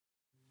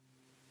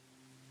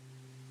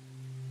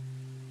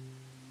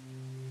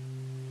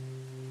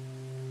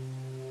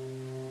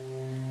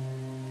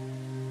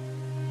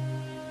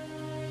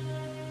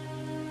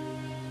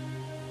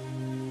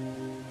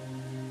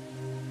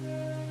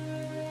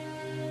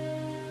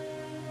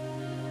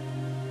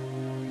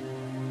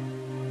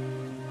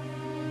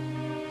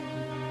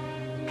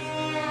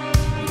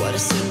What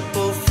a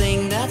simple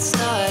thing that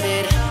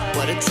started.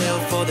 What a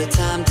tale for the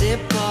time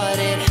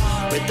departed.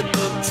 Read the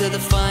book to the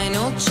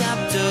final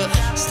chapter.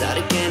 Start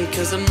again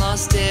cause I'm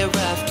lost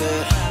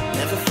hereafter.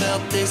 Never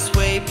felt this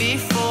way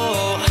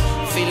before.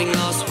 Feeling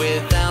lost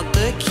without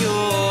the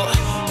cure.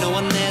 No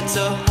one there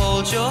to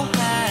hold your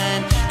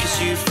hand. Cause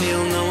you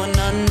feel no one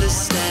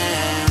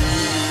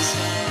understands.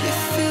 You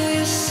feel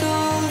your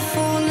soul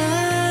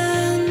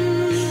falling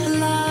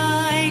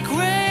like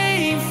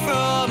rain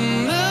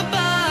from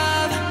above.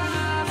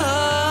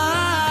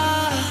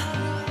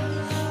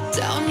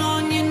 Down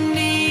on your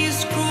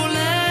knees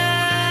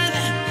crawling,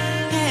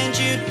 and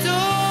you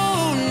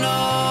don't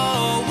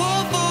know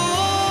what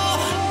for.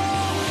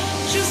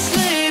 Just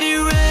let it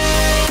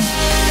rain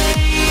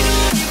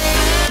on your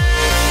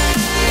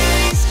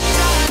face.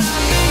 Tied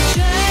up in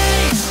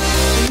chains,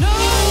 no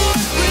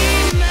one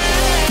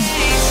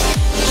remains.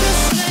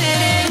 Just let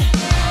it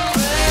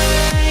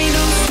rain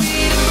on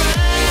sweet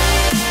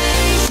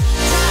embrace.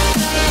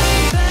 Tied up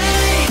in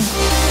pain,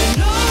 and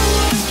no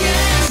one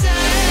can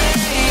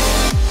save.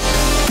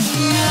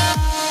 No.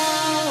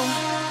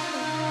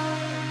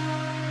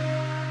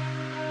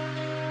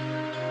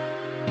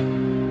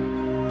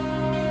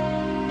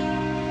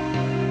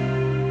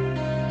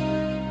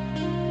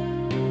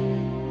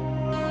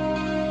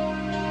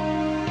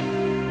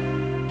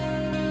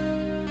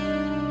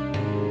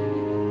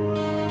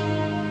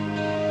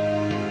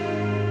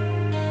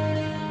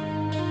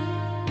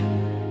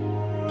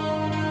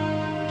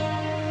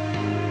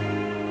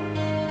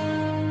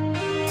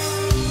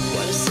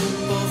 What a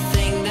simple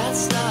thing that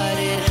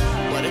started.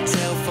 What a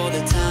tale for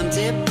the time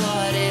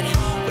departed.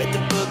 Read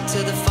the book to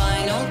the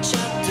final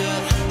chapter.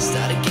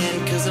 Start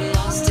again cause I'm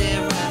lost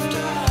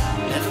hereafter.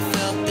 Never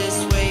felt this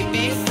way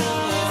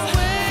before.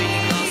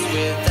 Feeling lost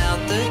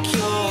without the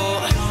cure.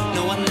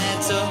 No one there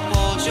to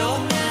hold your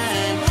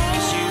hand.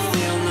 Cause you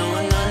feel no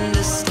one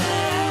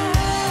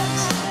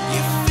understands.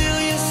 You feel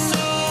your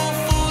soul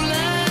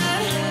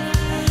falling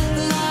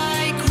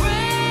like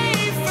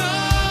rain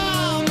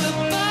from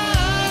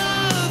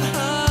above.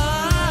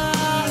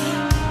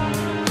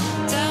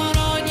 Down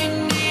on your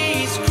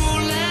knees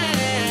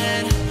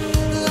crawling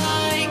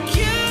like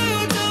you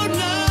don't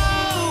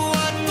know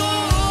what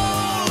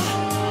for.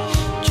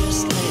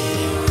 Just let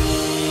it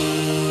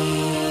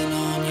rain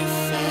on your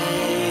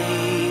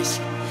face.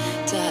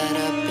 Tied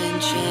up in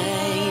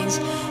chains,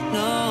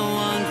 no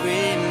one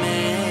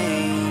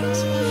remains.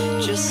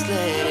 Just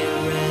let it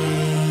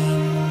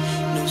rain,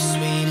 no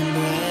sweet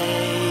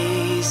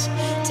embrace.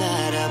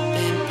 Tied up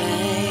in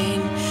pain,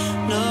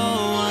 no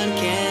one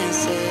can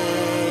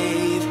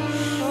save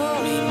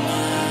me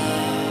now.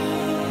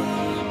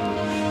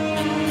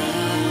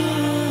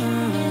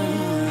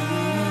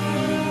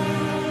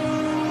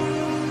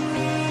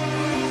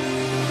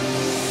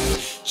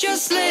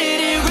 Just let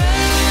it rain.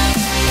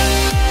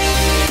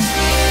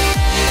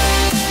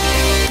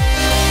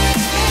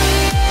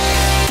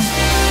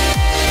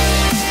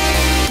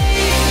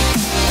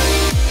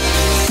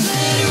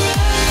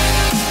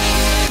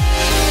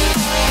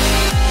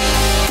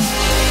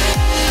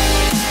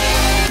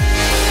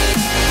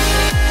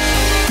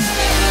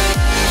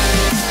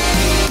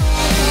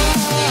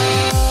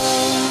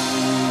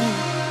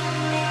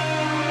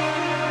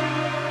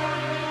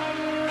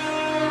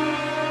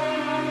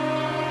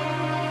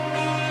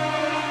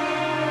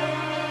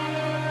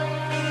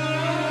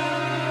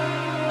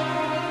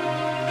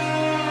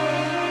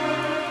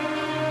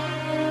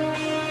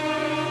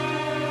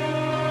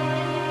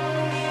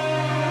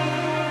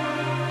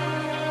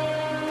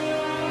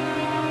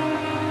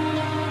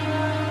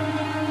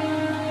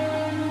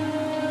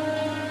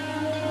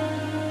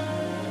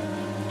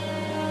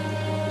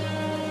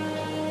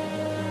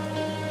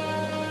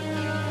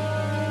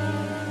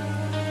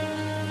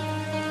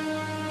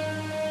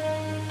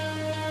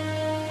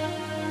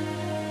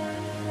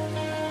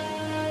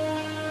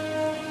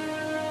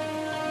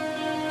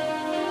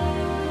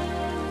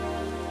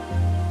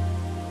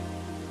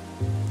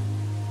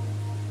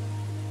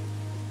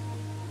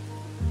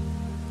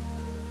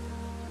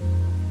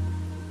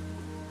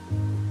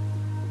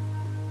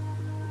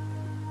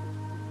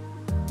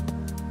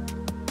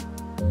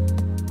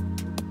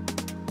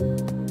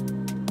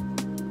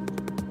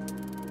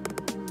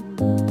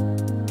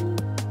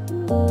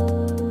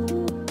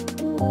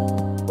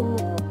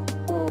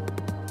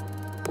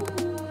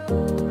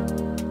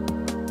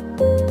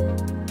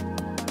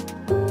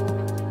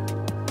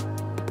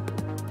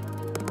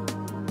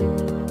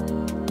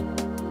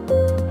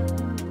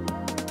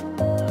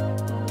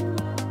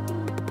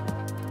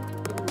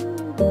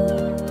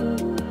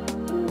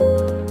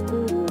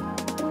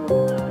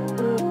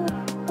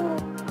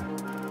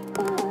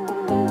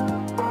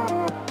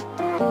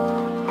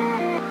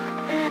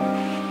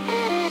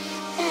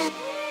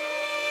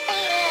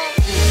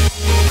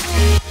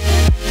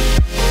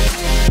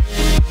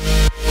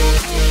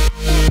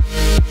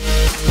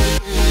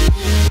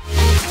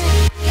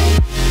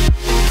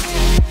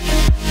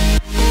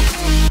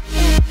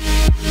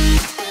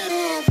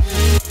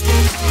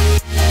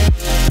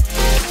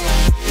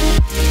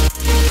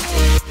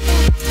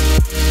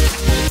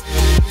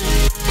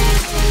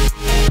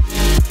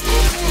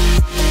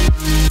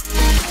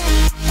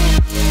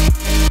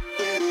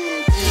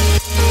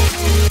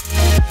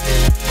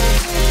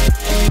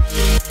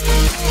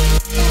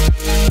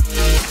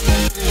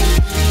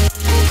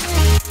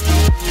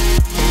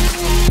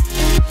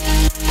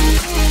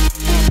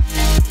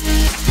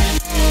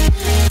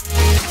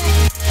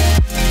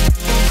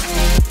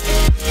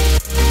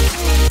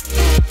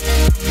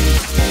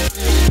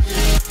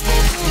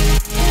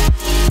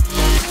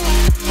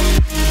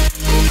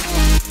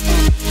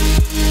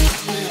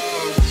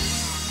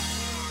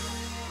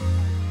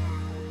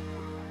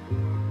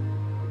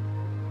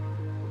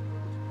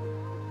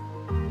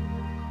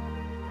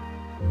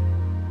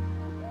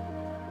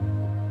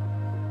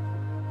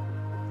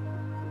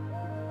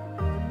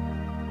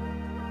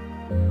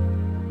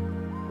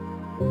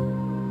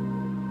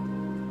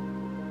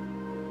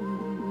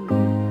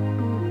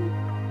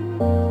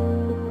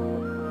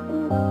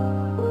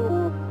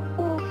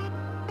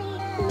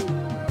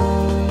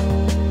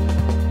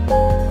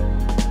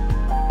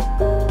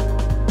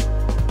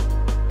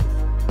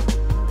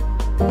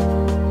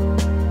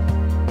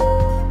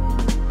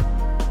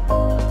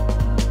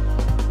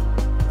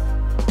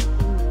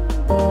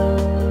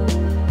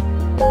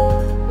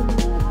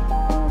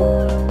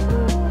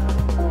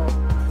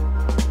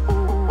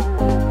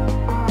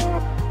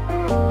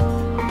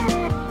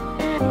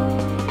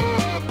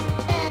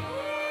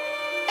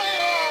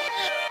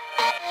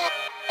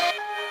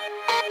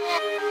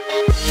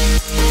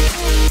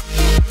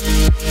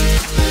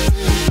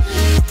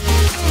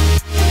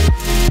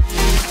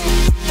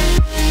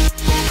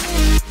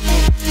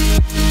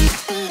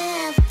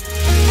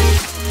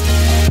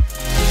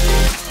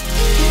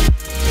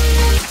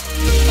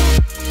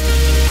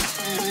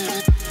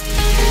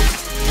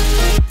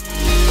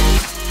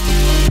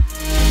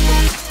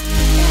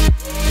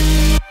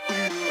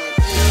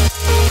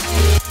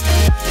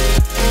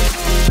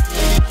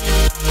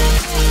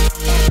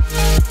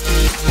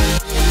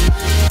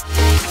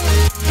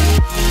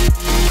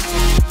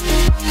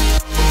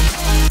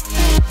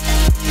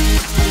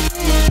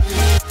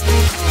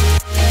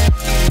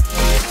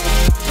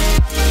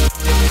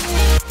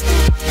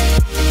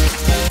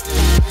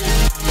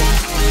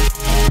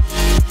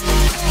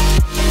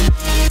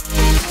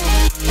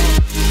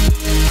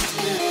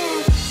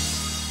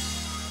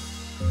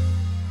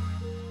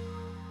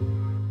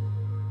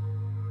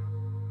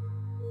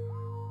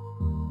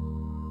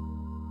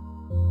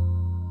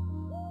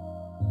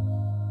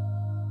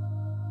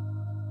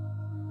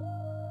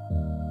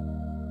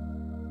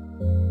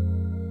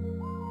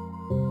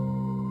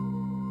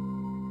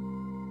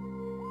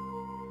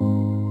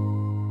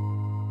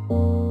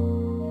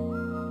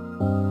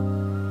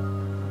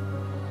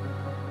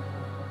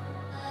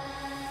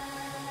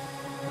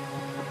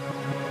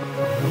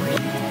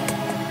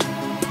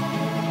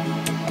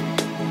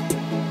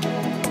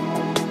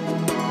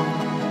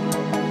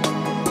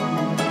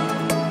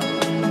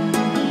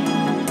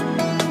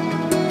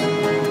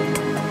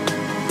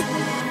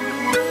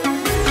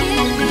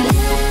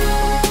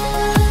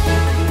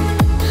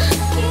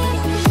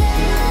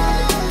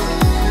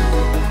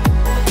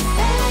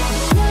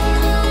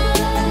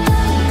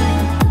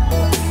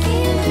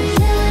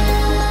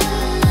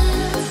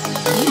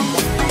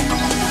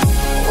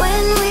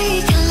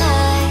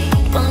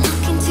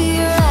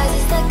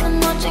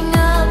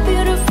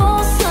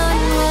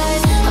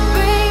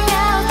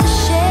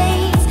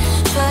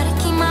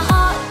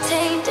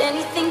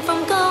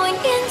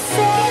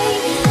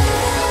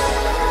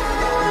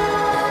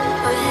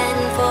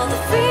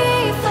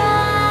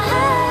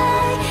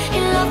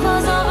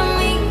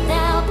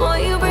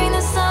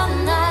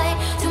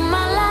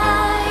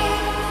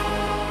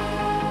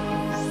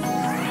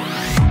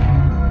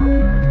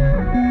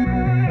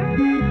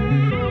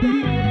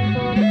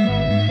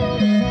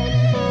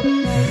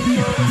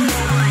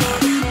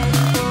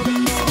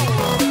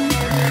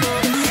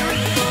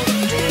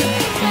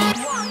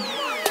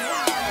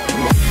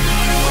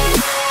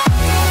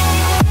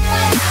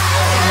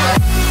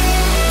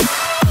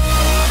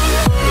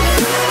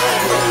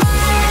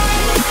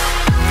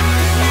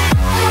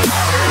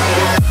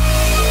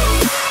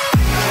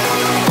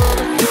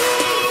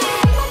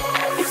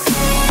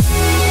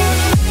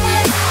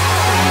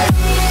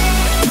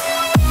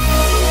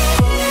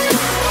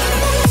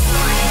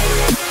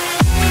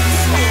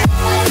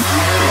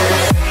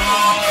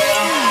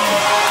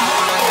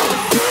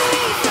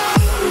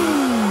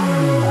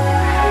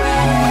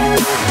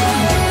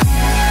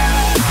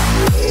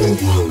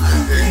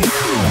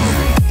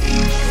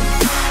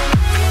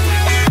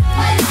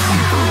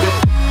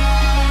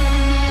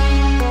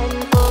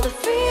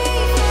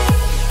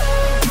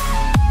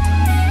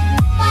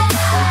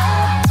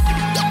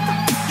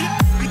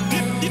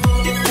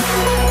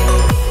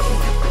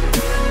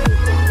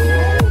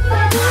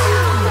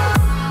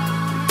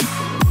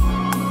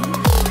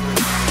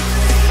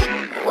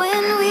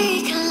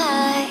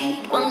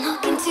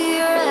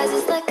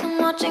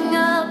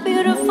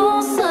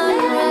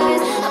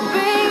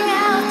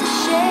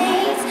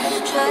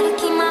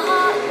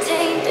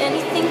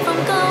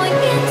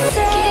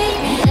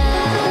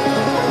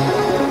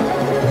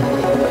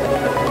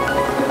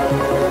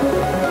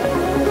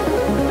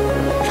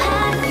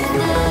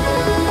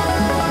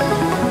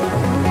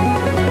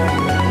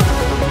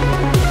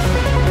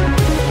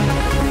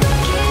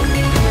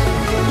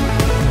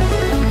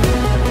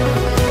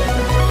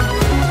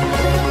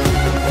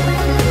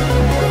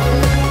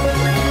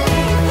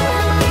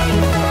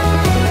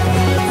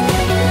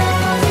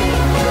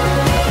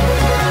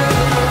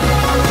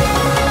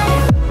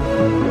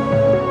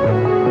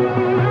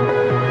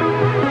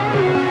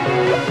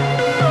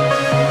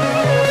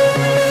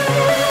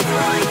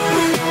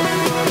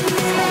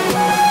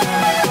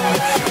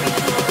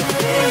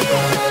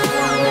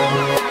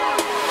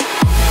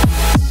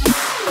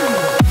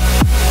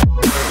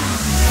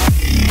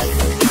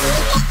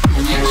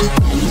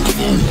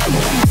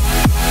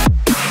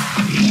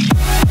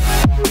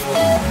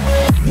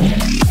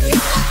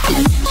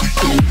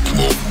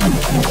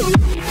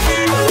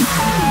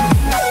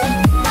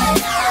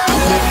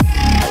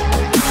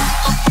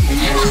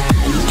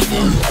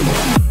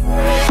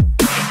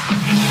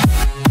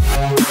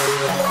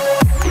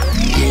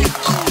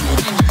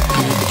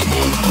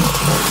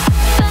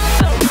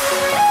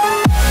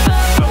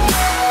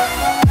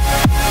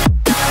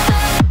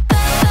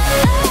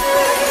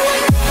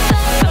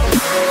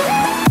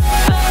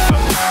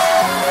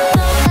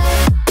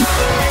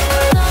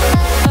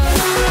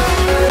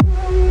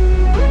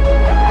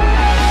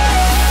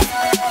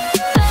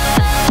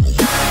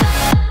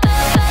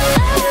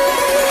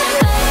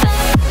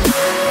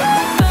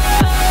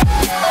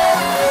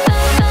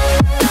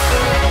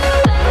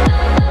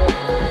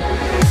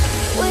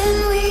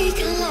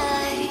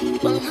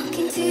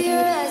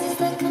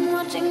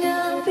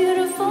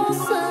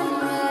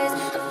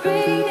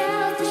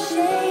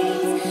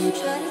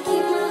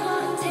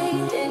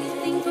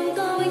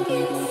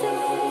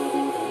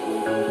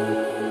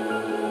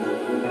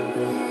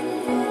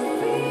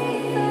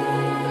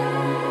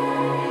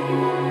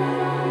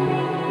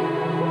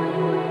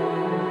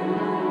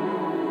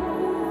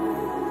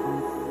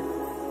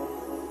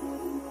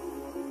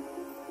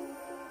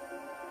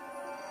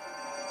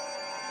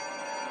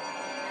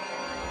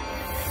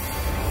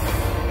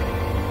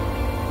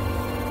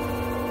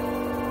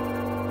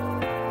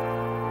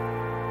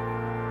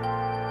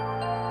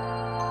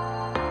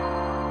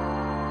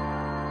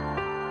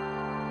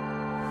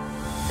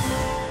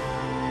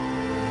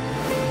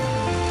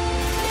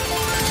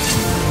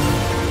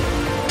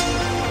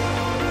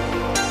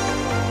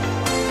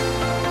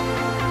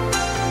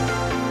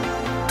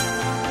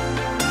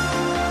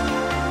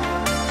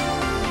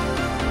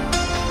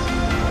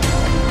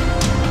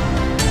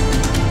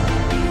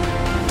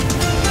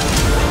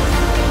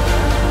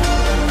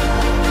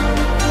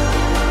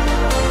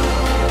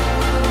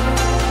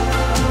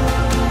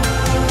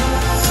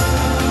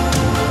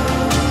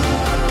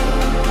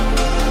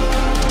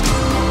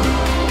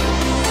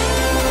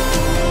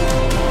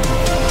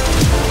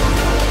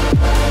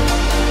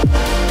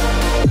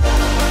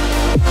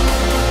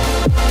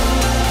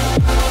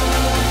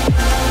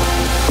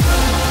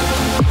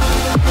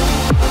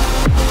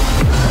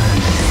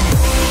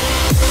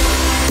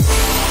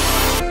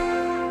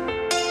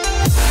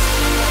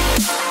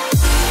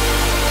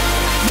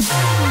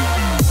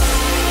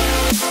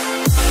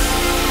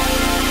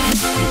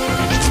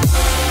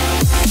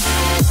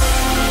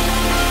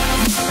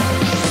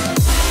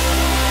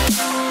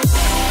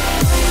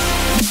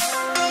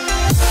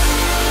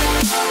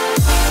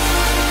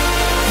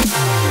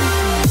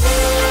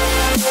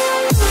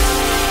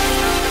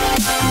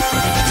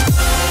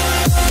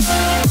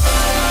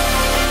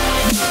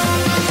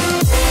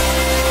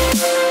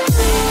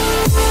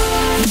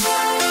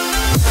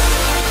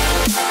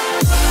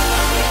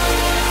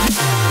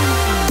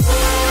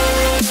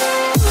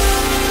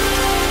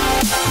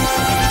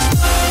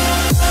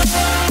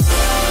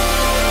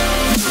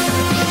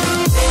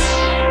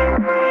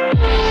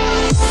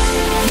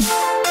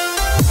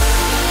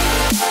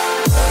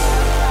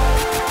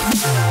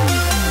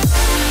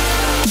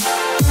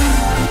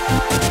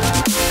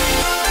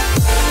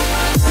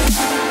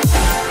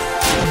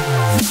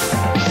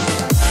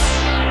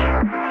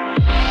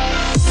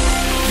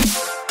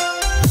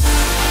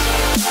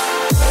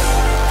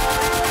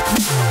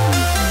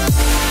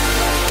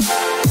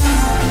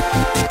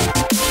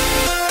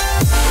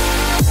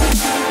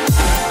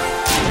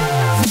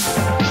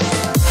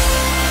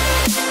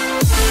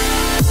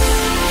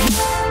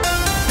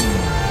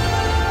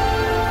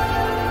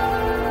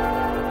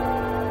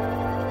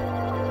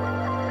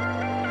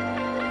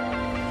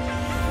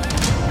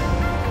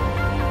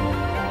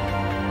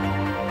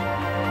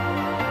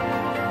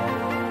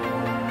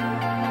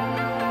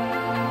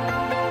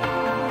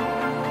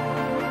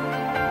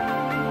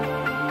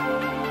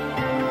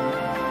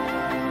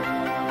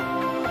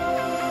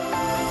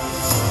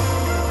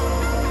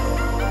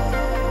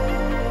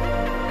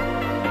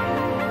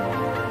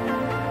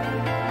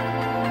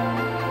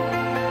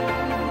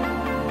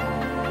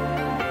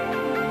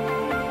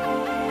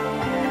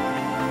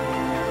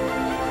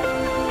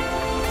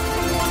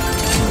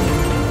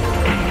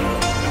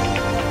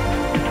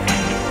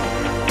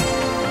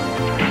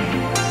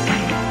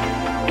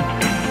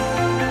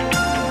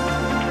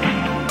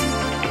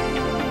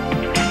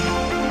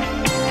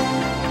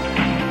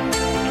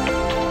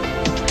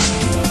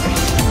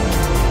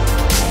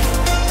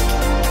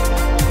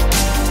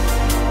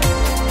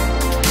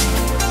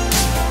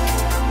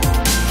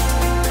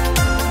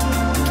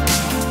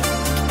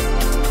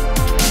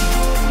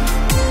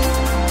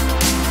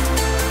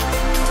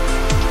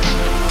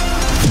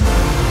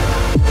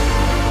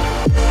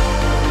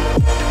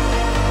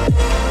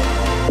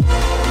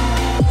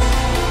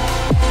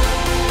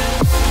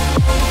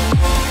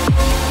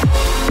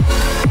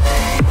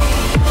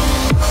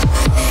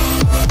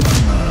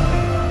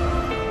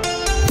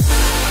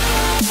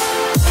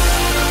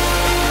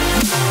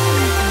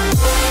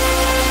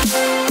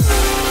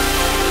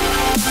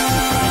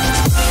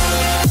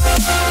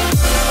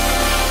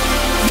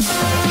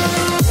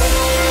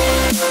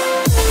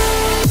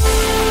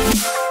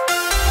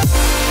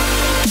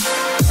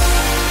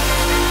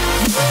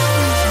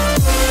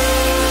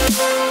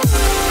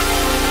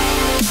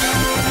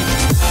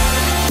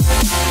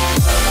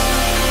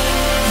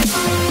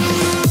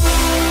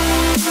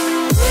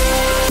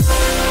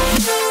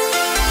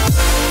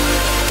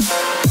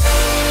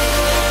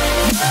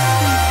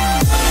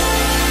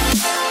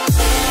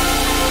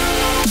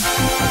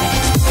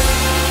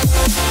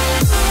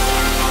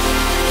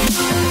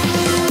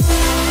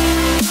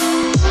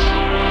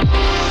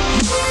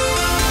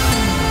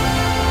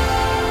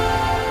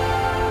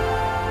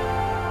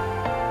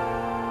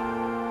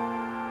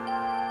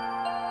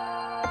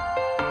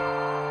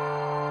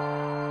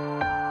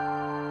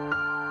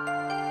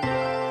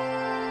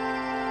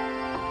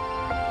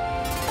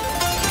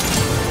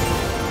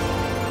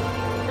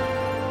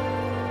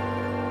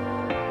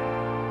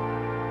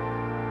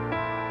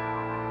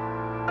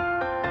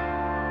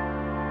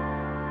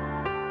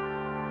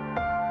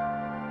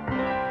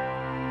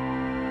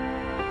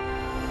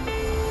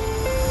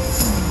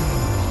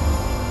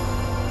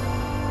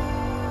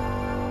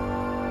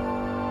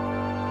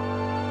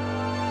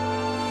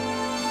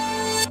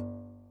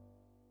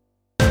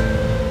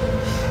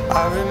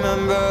 I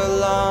remember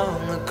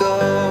long ago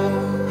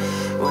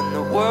when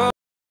the world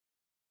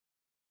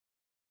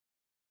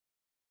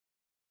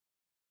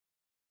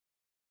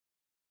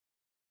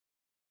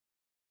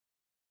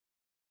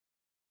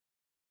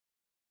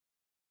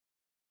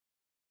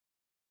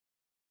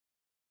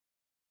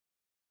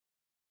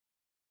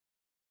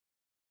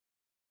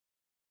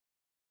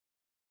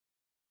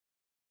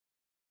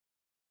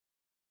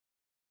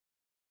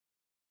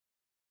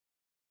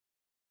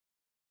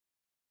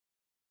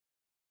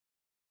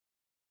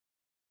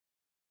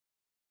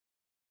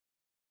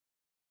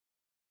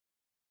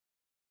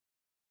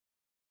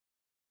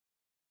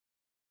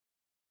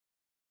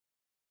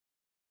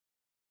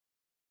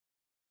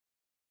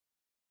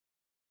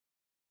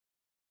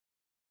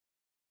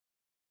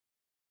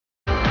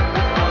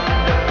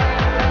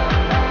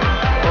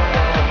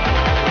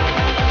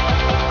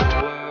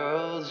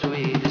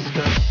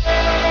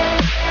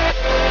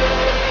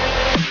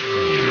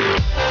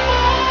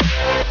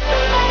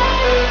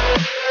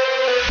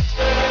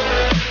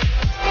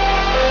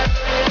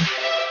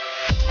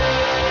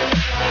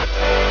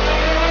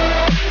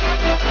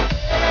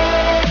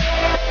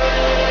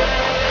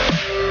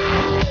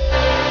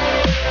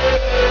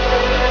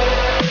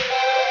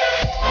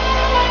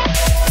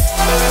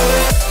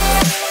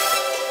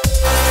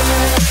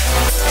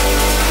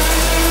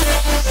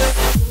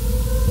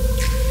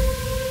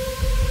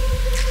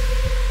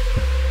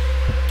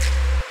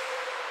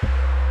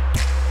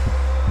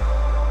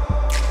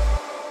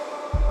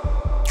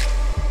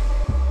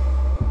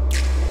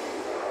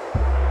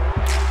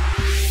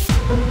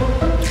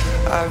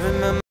I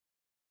remember.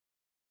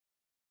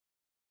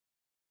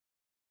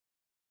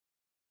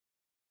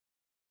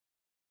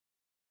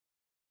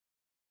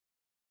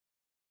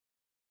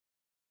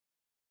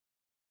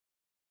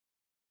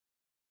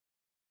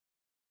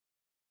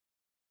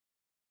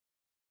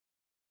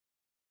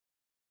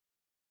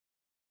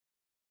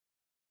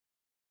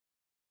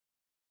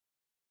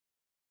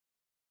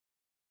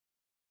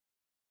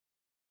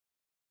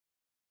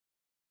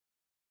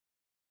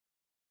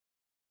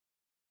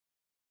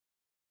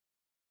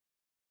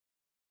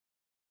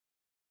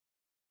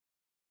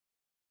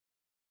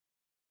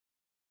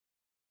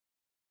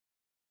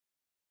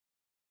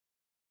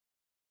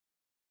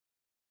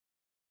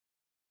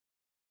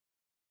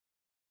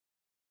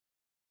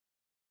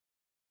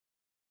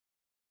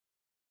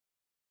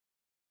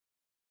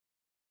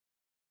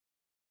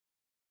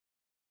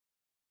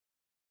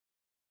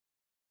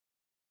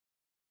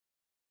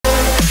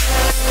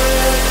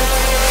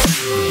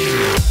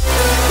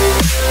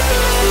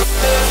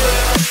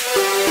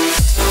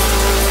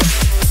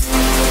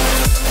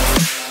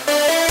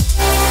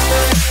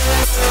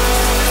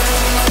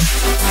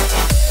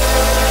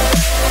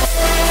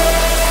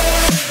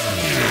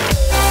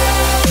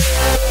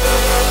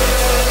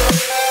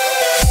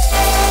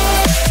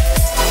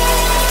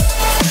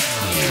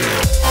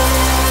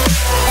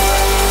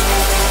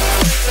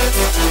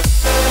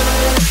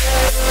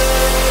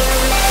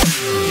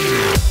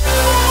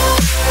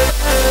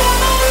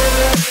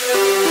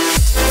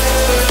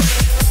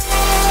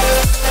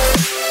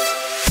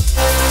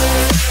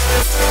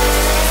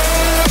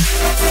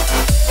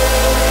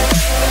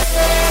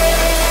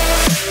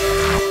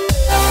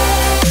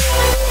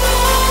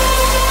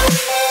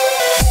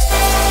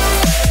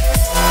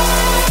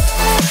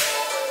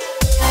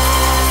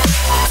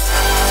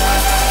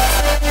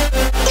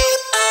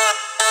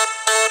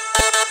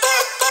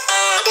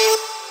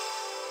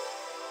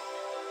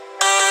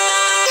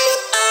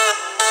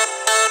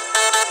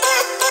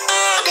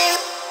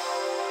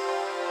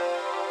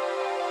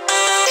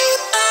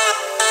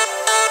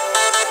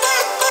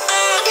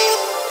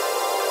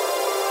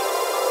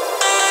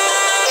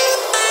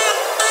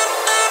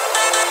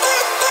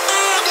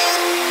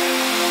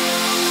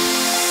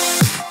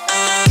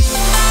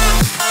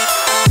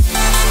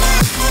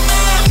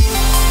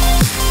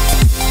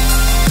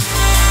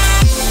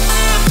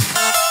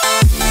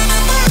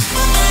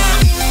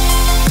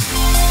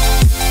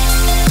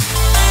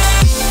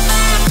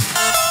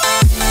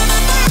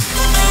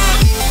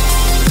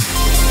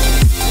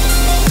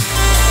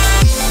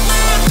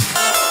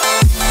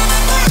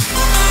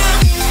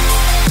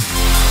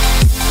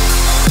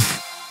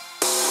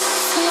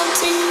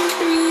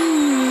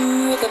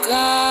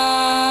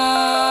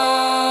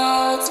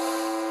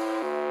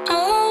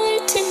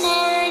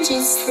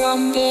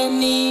 From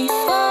beneath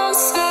the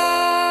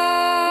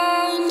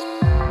sand,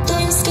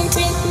 please don't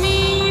take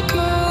me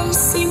close,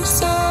 seems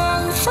so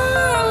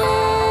far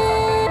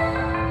away.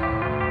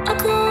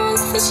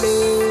 Across the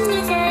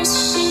universe,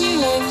 she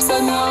lives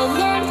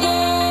another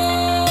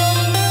day.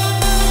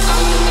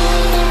 I know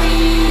the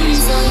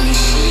reason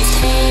she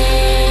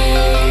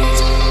stays.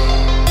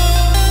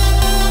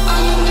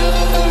 I know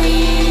the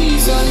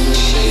reason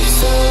she's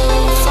so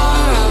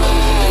far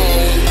away.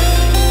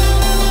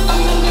 I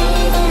know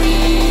the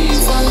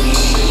reason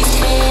she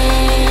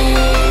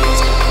stays.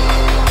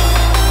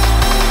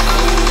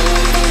 I know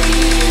the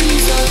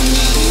reason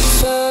she's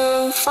so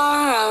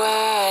far away.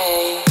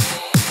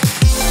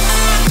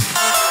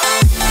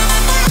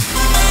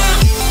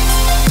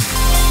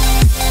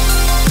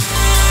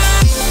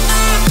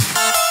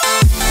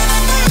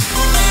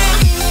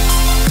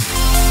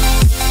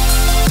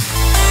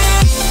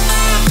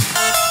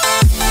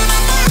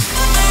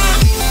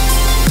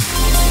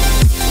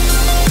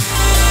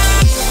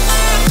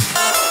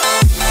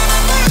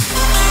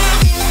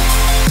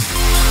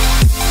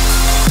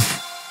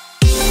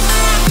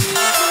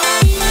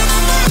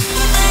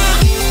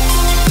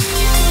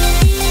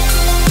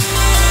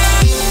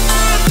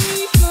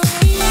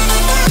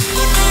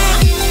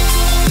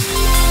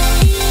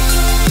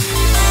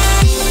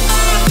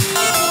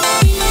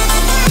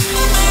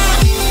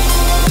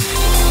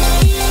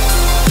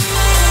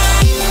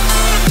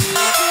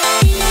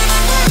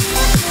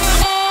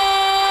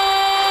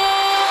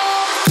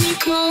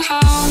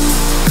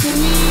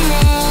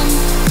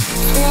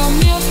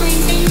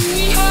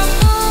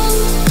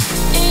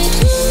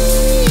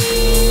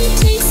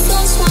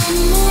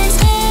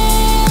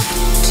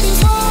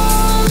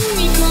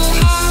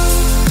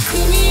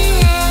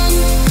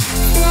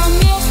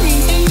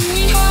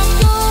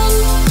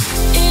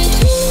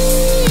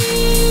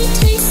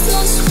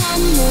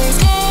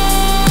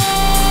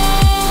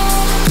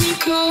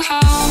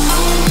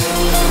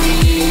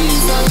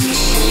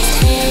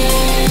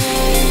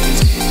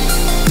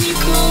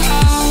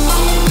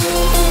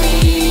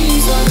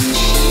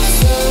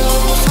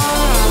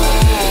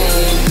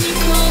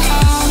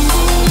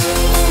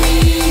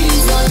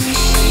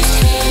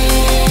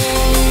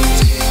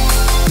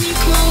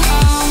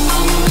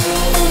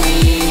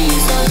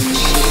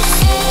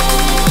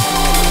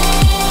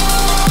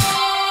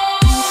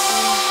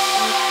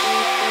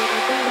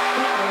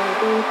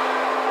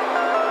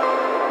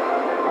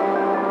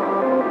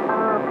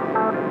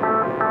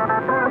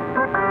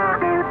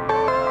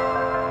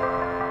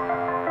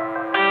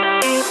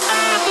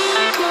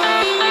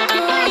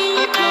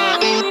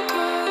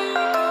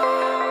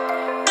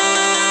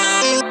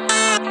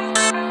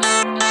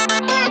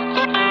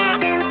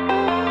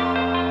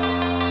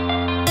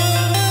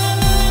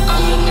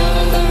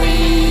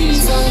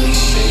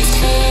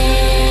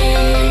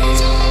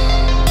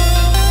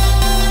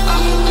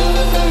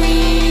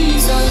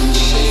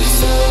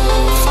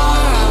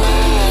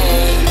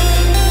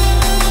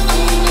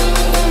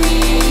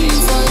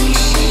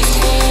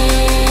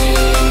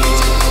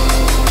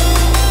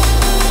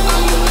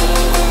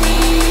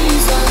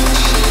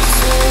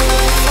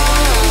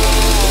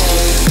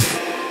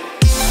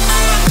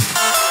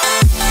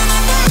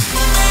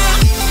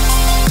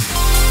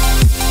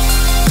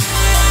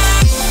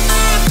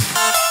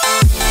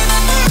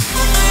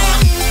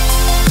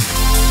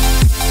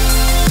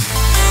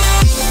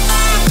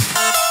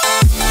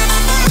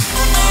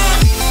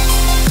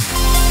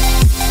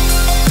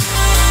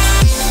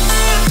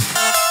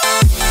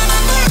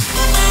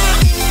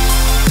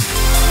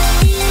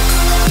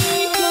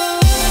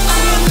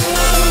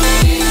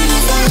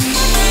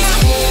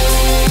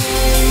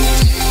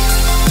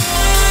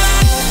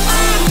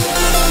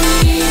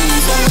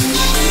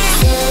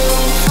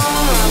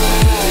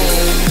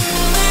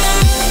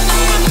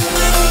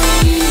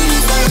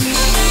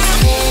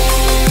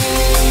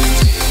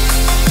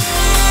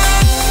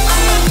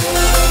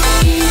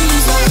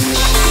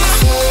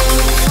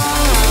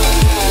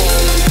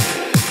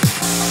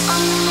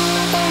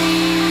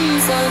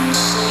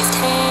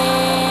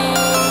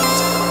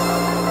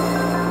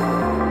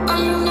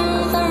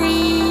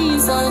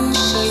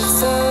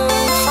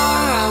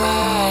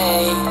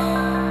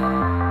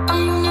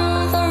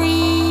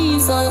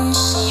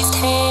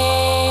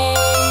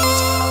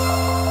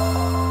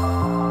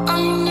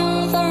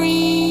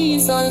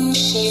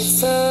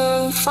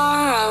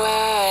 far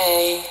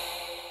away.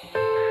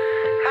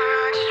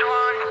 I just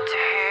wanted to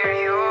hear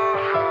your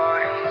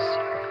voice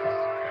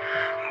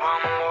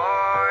one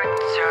more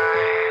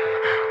time,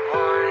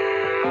 one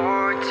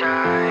more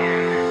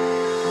time.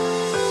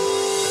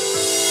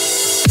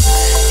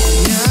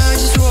 And I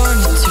just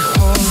wanted to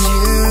hold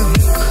you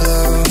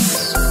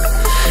close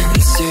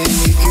and say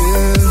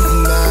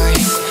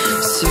goodbye,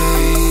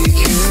 say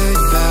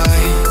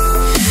goodbye,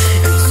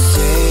 and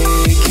say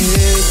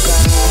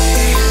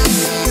goodbye.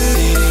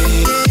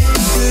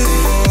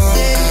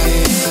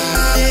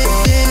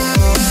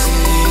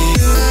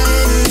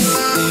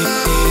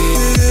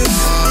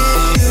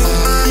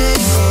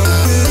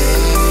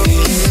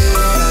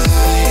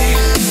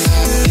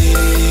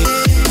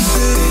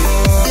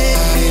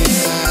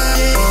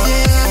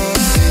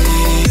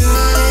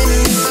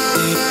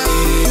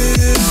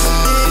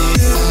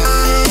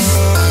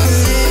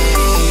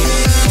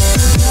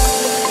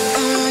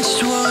 I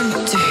just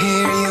wanted to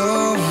hear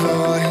your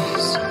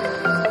voice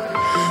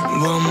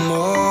one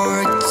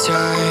more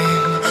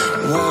time,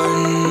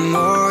 one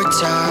more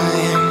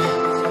time.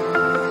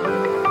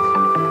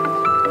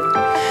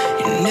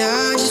 And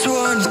I just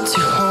wanted to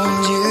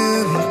hold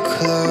you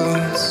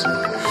close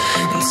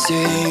and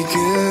say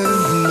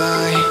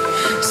goodbye,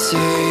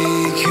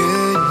 say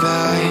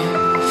goodbye,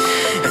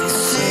 and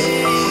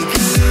say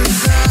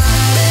goodbye.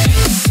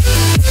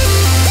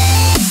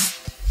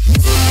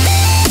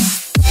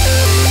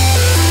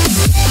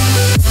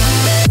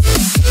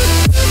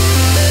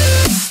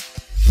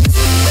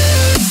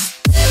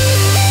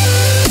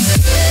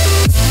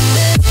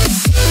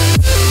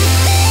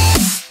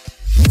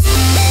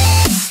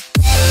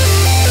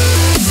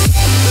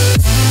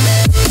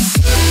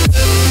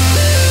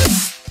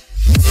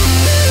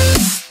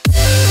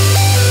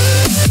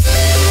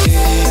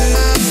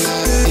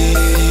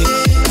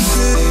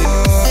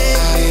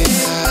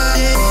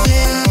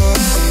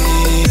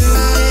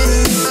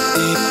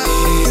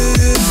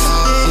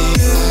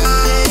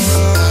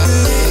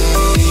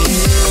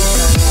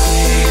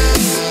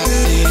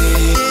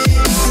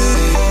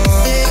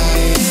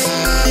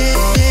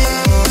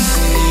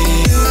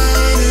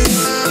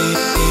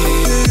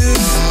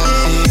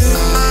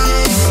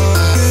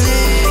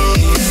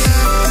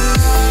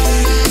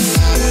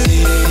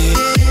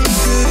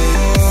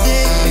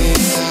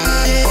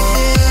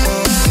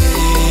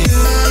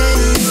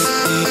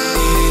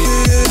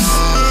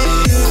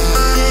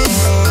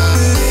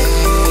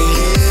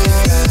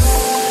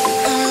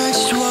 I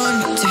just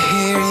wanted to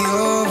hear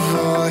your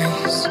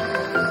voice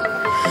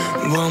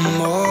one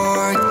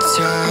more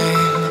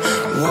time,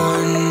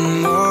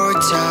 one more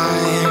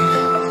time.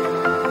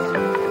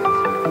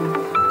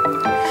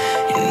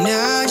 And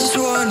I just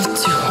wanted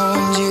to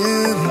hold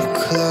you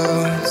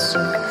close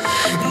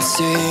and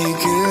say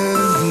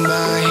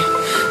goodbye,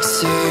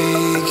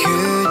 say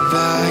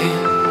goodbye,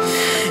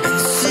 and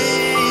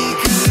say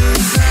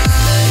goodbye.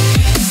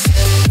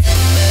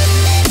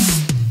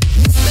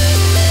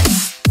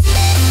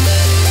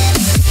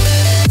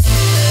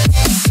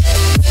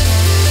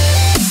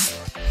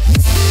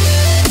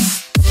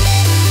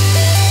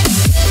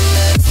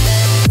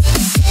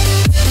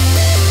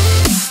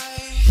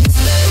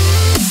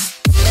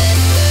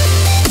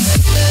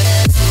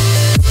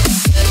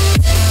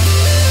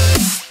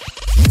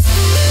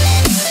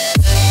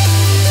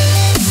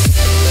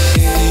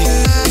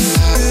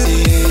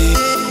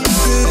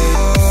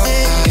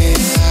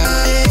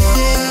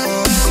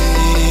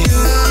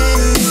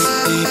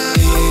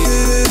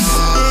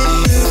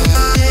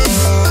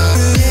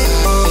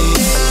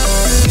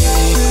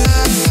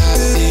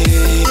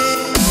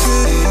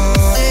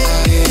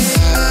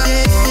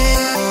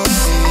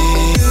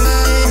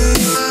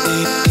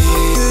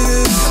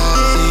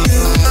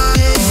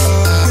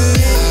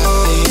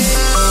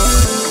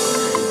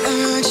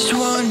 I just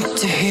wanted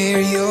to hear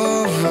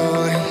your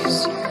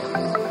voice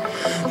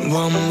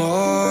one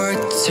more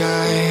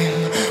time,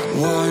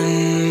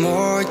 one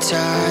more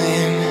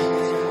time.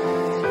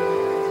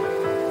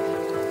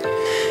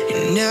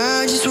 And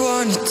I just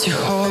wanted to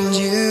hold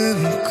you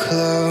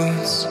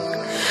close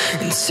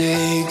and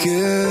say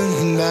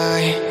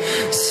goodbye,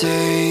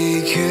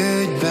 say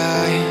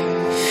goodbye,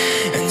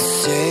 and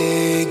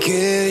say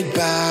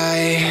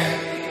goodbye.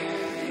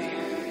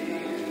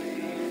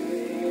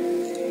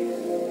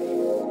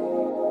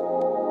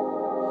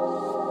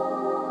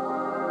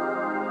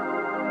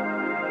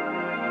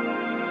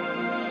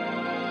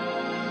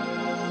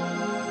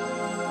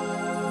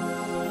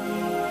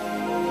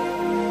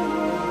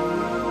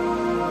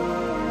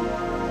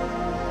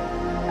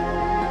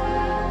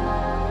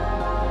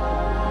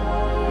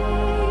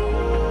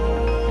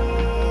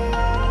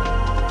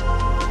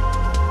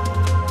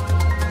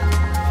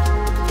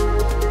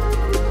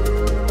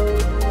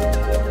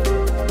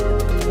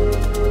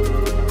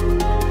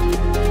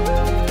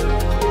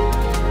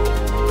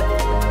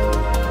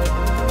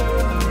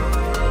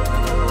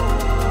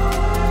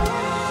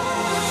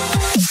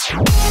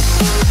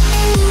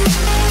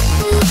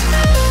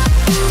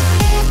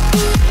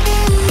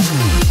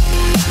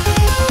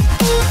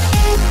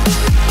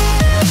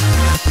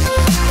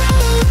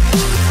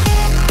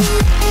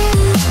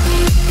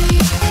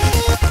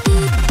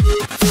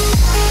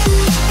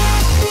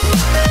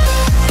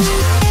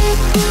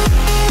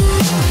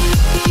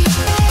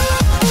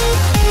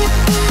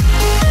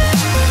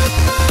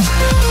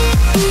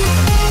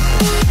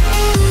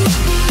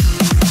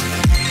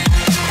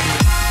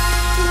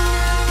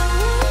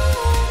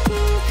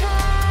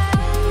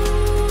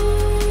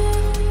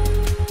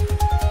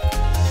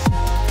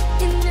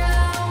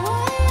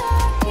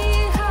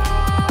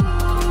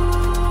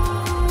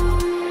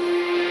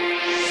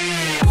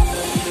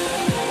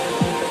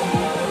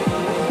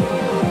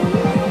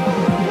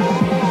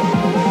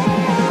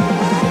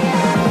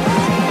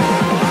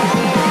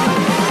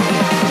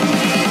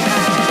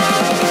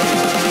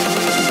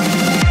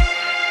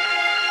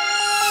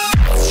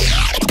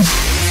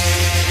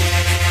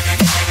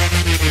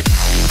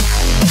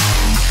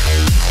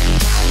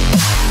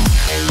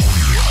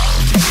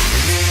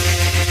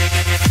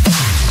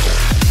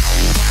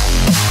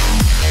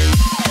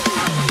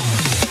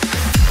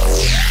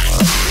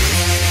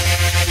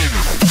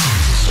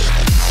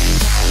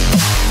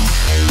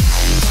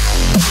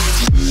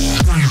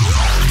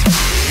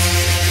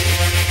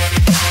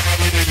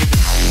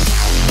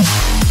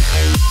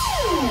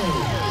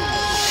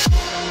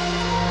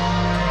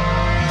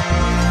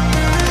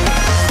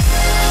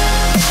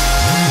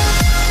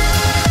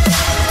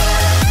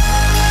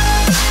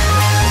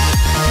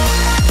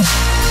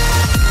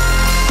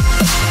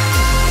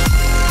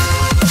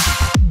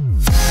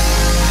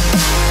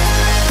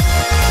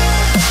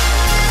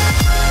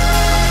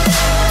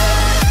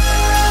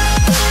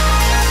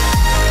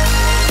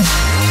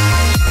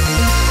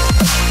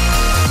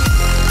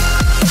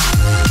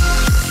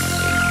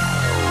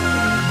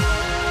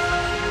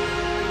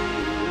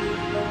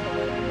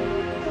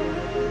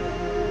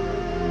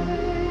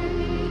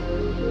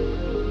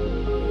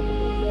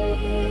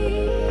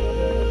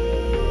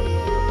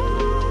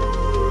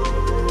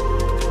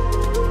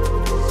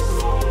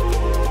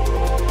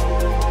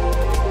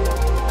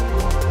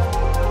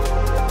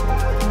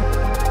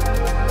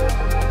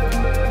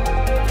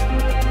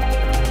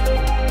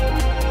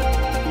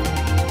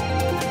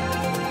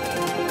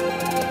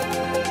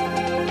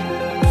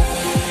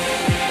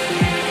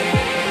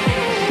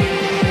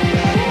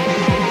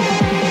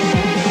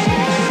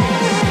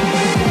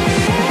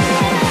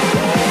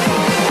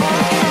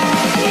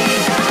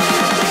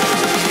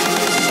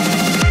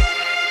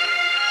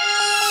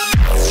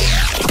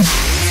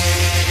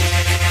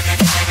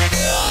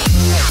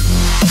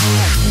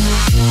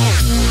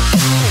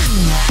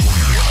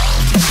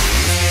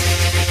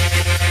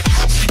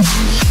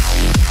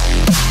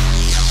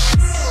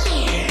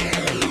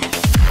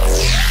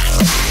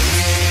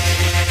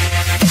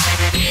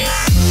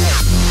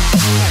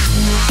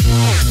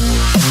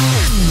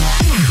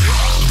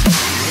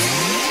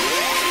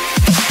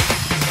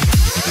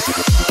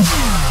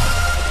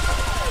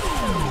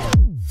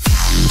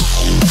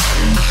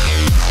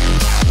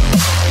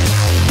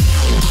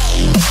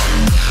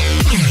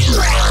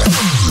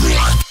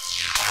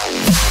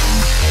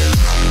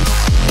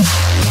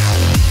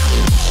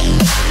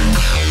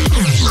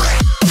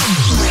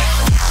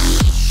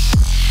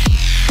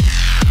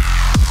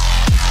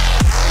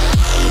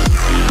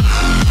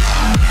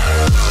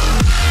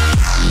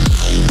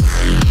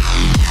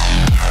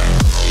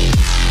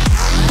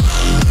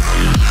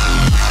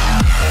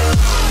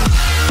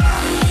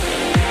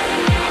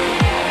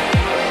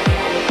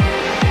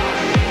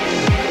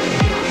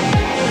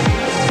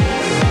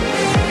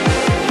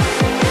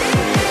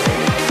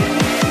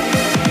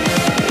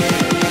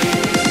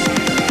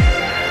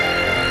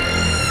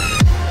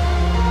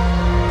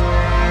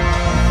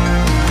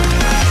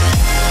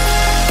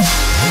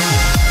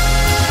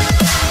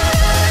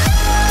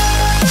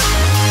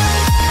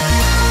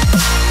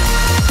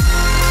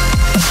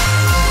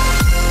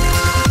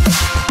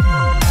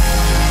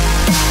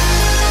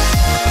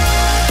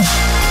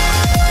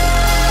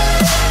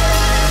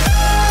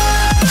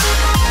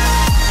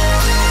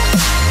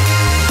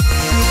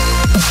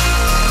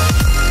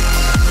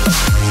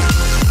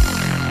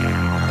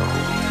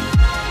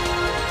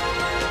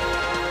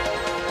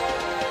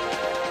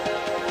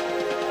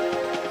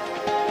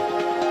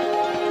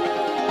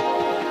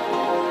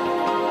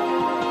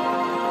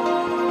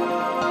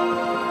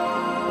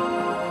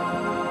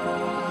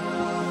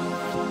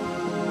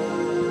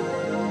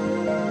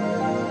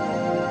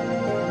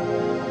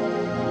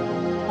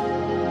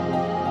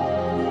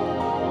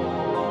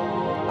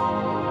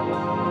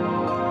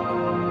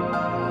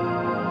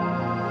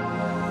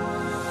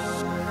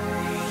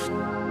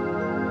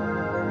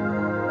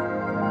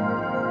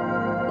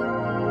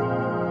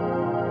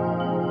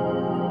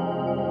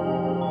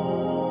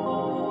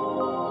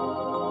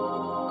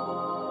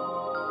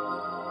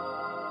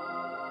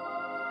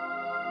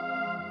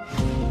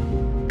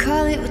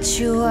 what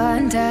you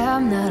want,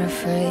 I'm not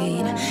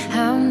afraid,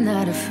 I'm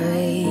not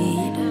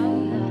afraid.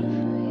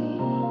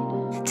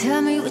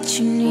 Tell me what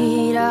you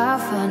need, I'll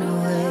find a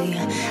way,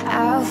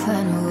 I'll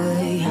find a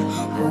way.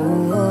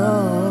 Oh,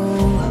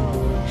 oh.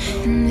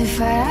 And if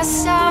I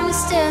ask time to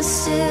stand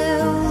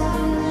still,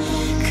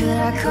 could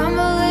I come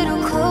a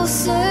little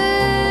closer?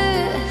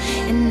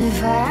 And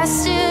if I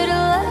asked you to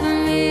love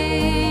me,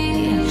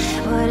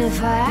 what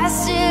if I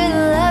asked you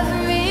to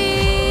love me?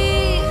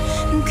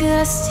 Could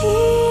I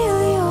steal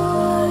your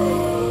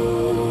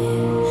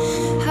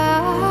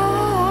heart?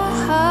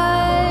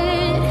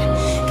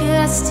 Could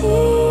I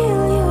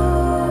steal your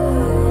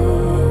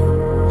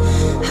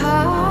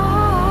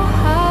heart?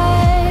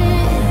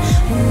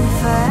 And if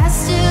I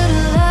asked you to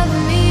love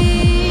me,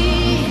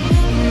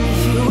 and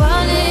if you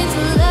wanted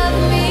to love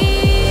me,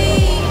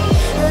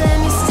 let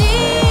me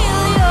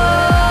steal your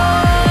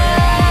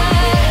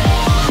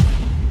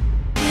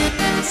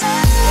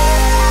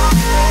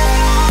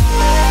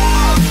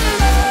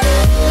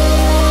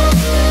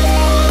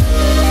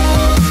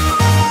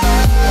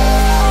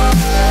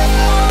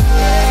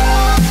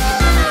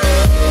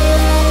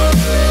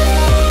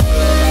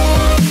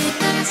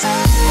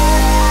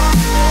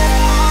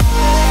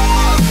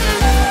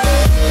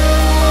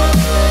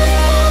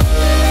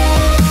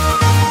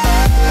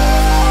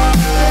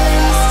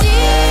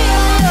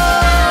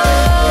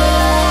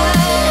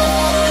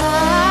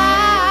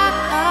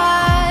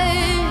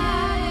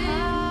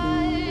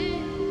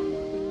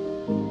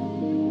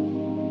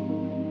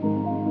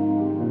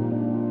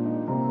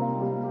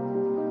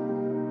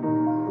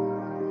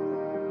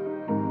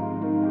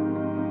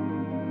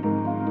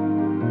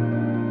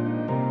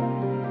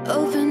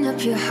Open up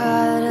your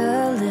heart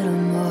a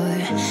little more,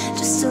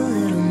 just a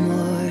little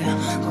more.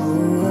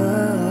 Oh,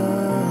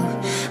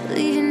 oh.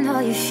 Leaving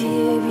all your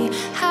fear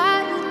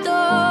behind the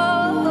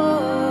door.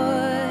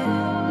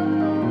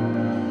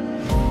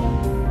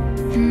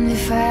 And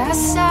if I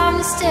ask time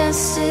to stand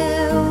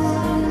still,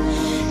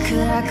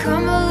 could I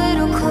come a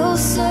little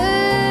closer?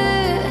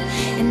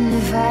 And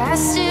if I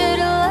asked you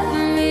to love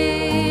me,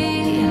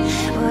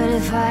 what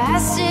if I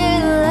asked you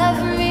to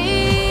love me?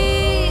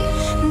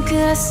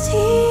 Could I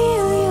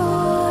steal your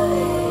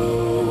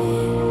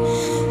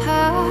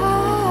heart?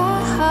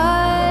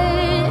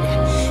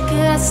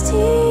 Could I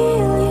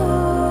steal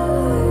your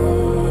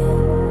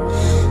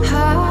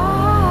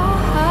heart?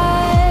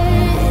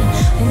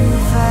 And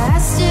if I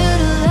asked you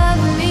to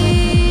love me,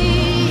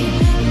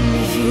 and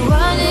if you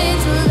wanted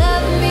to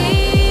love me,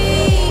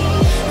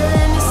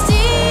 let me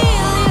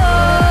steal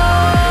your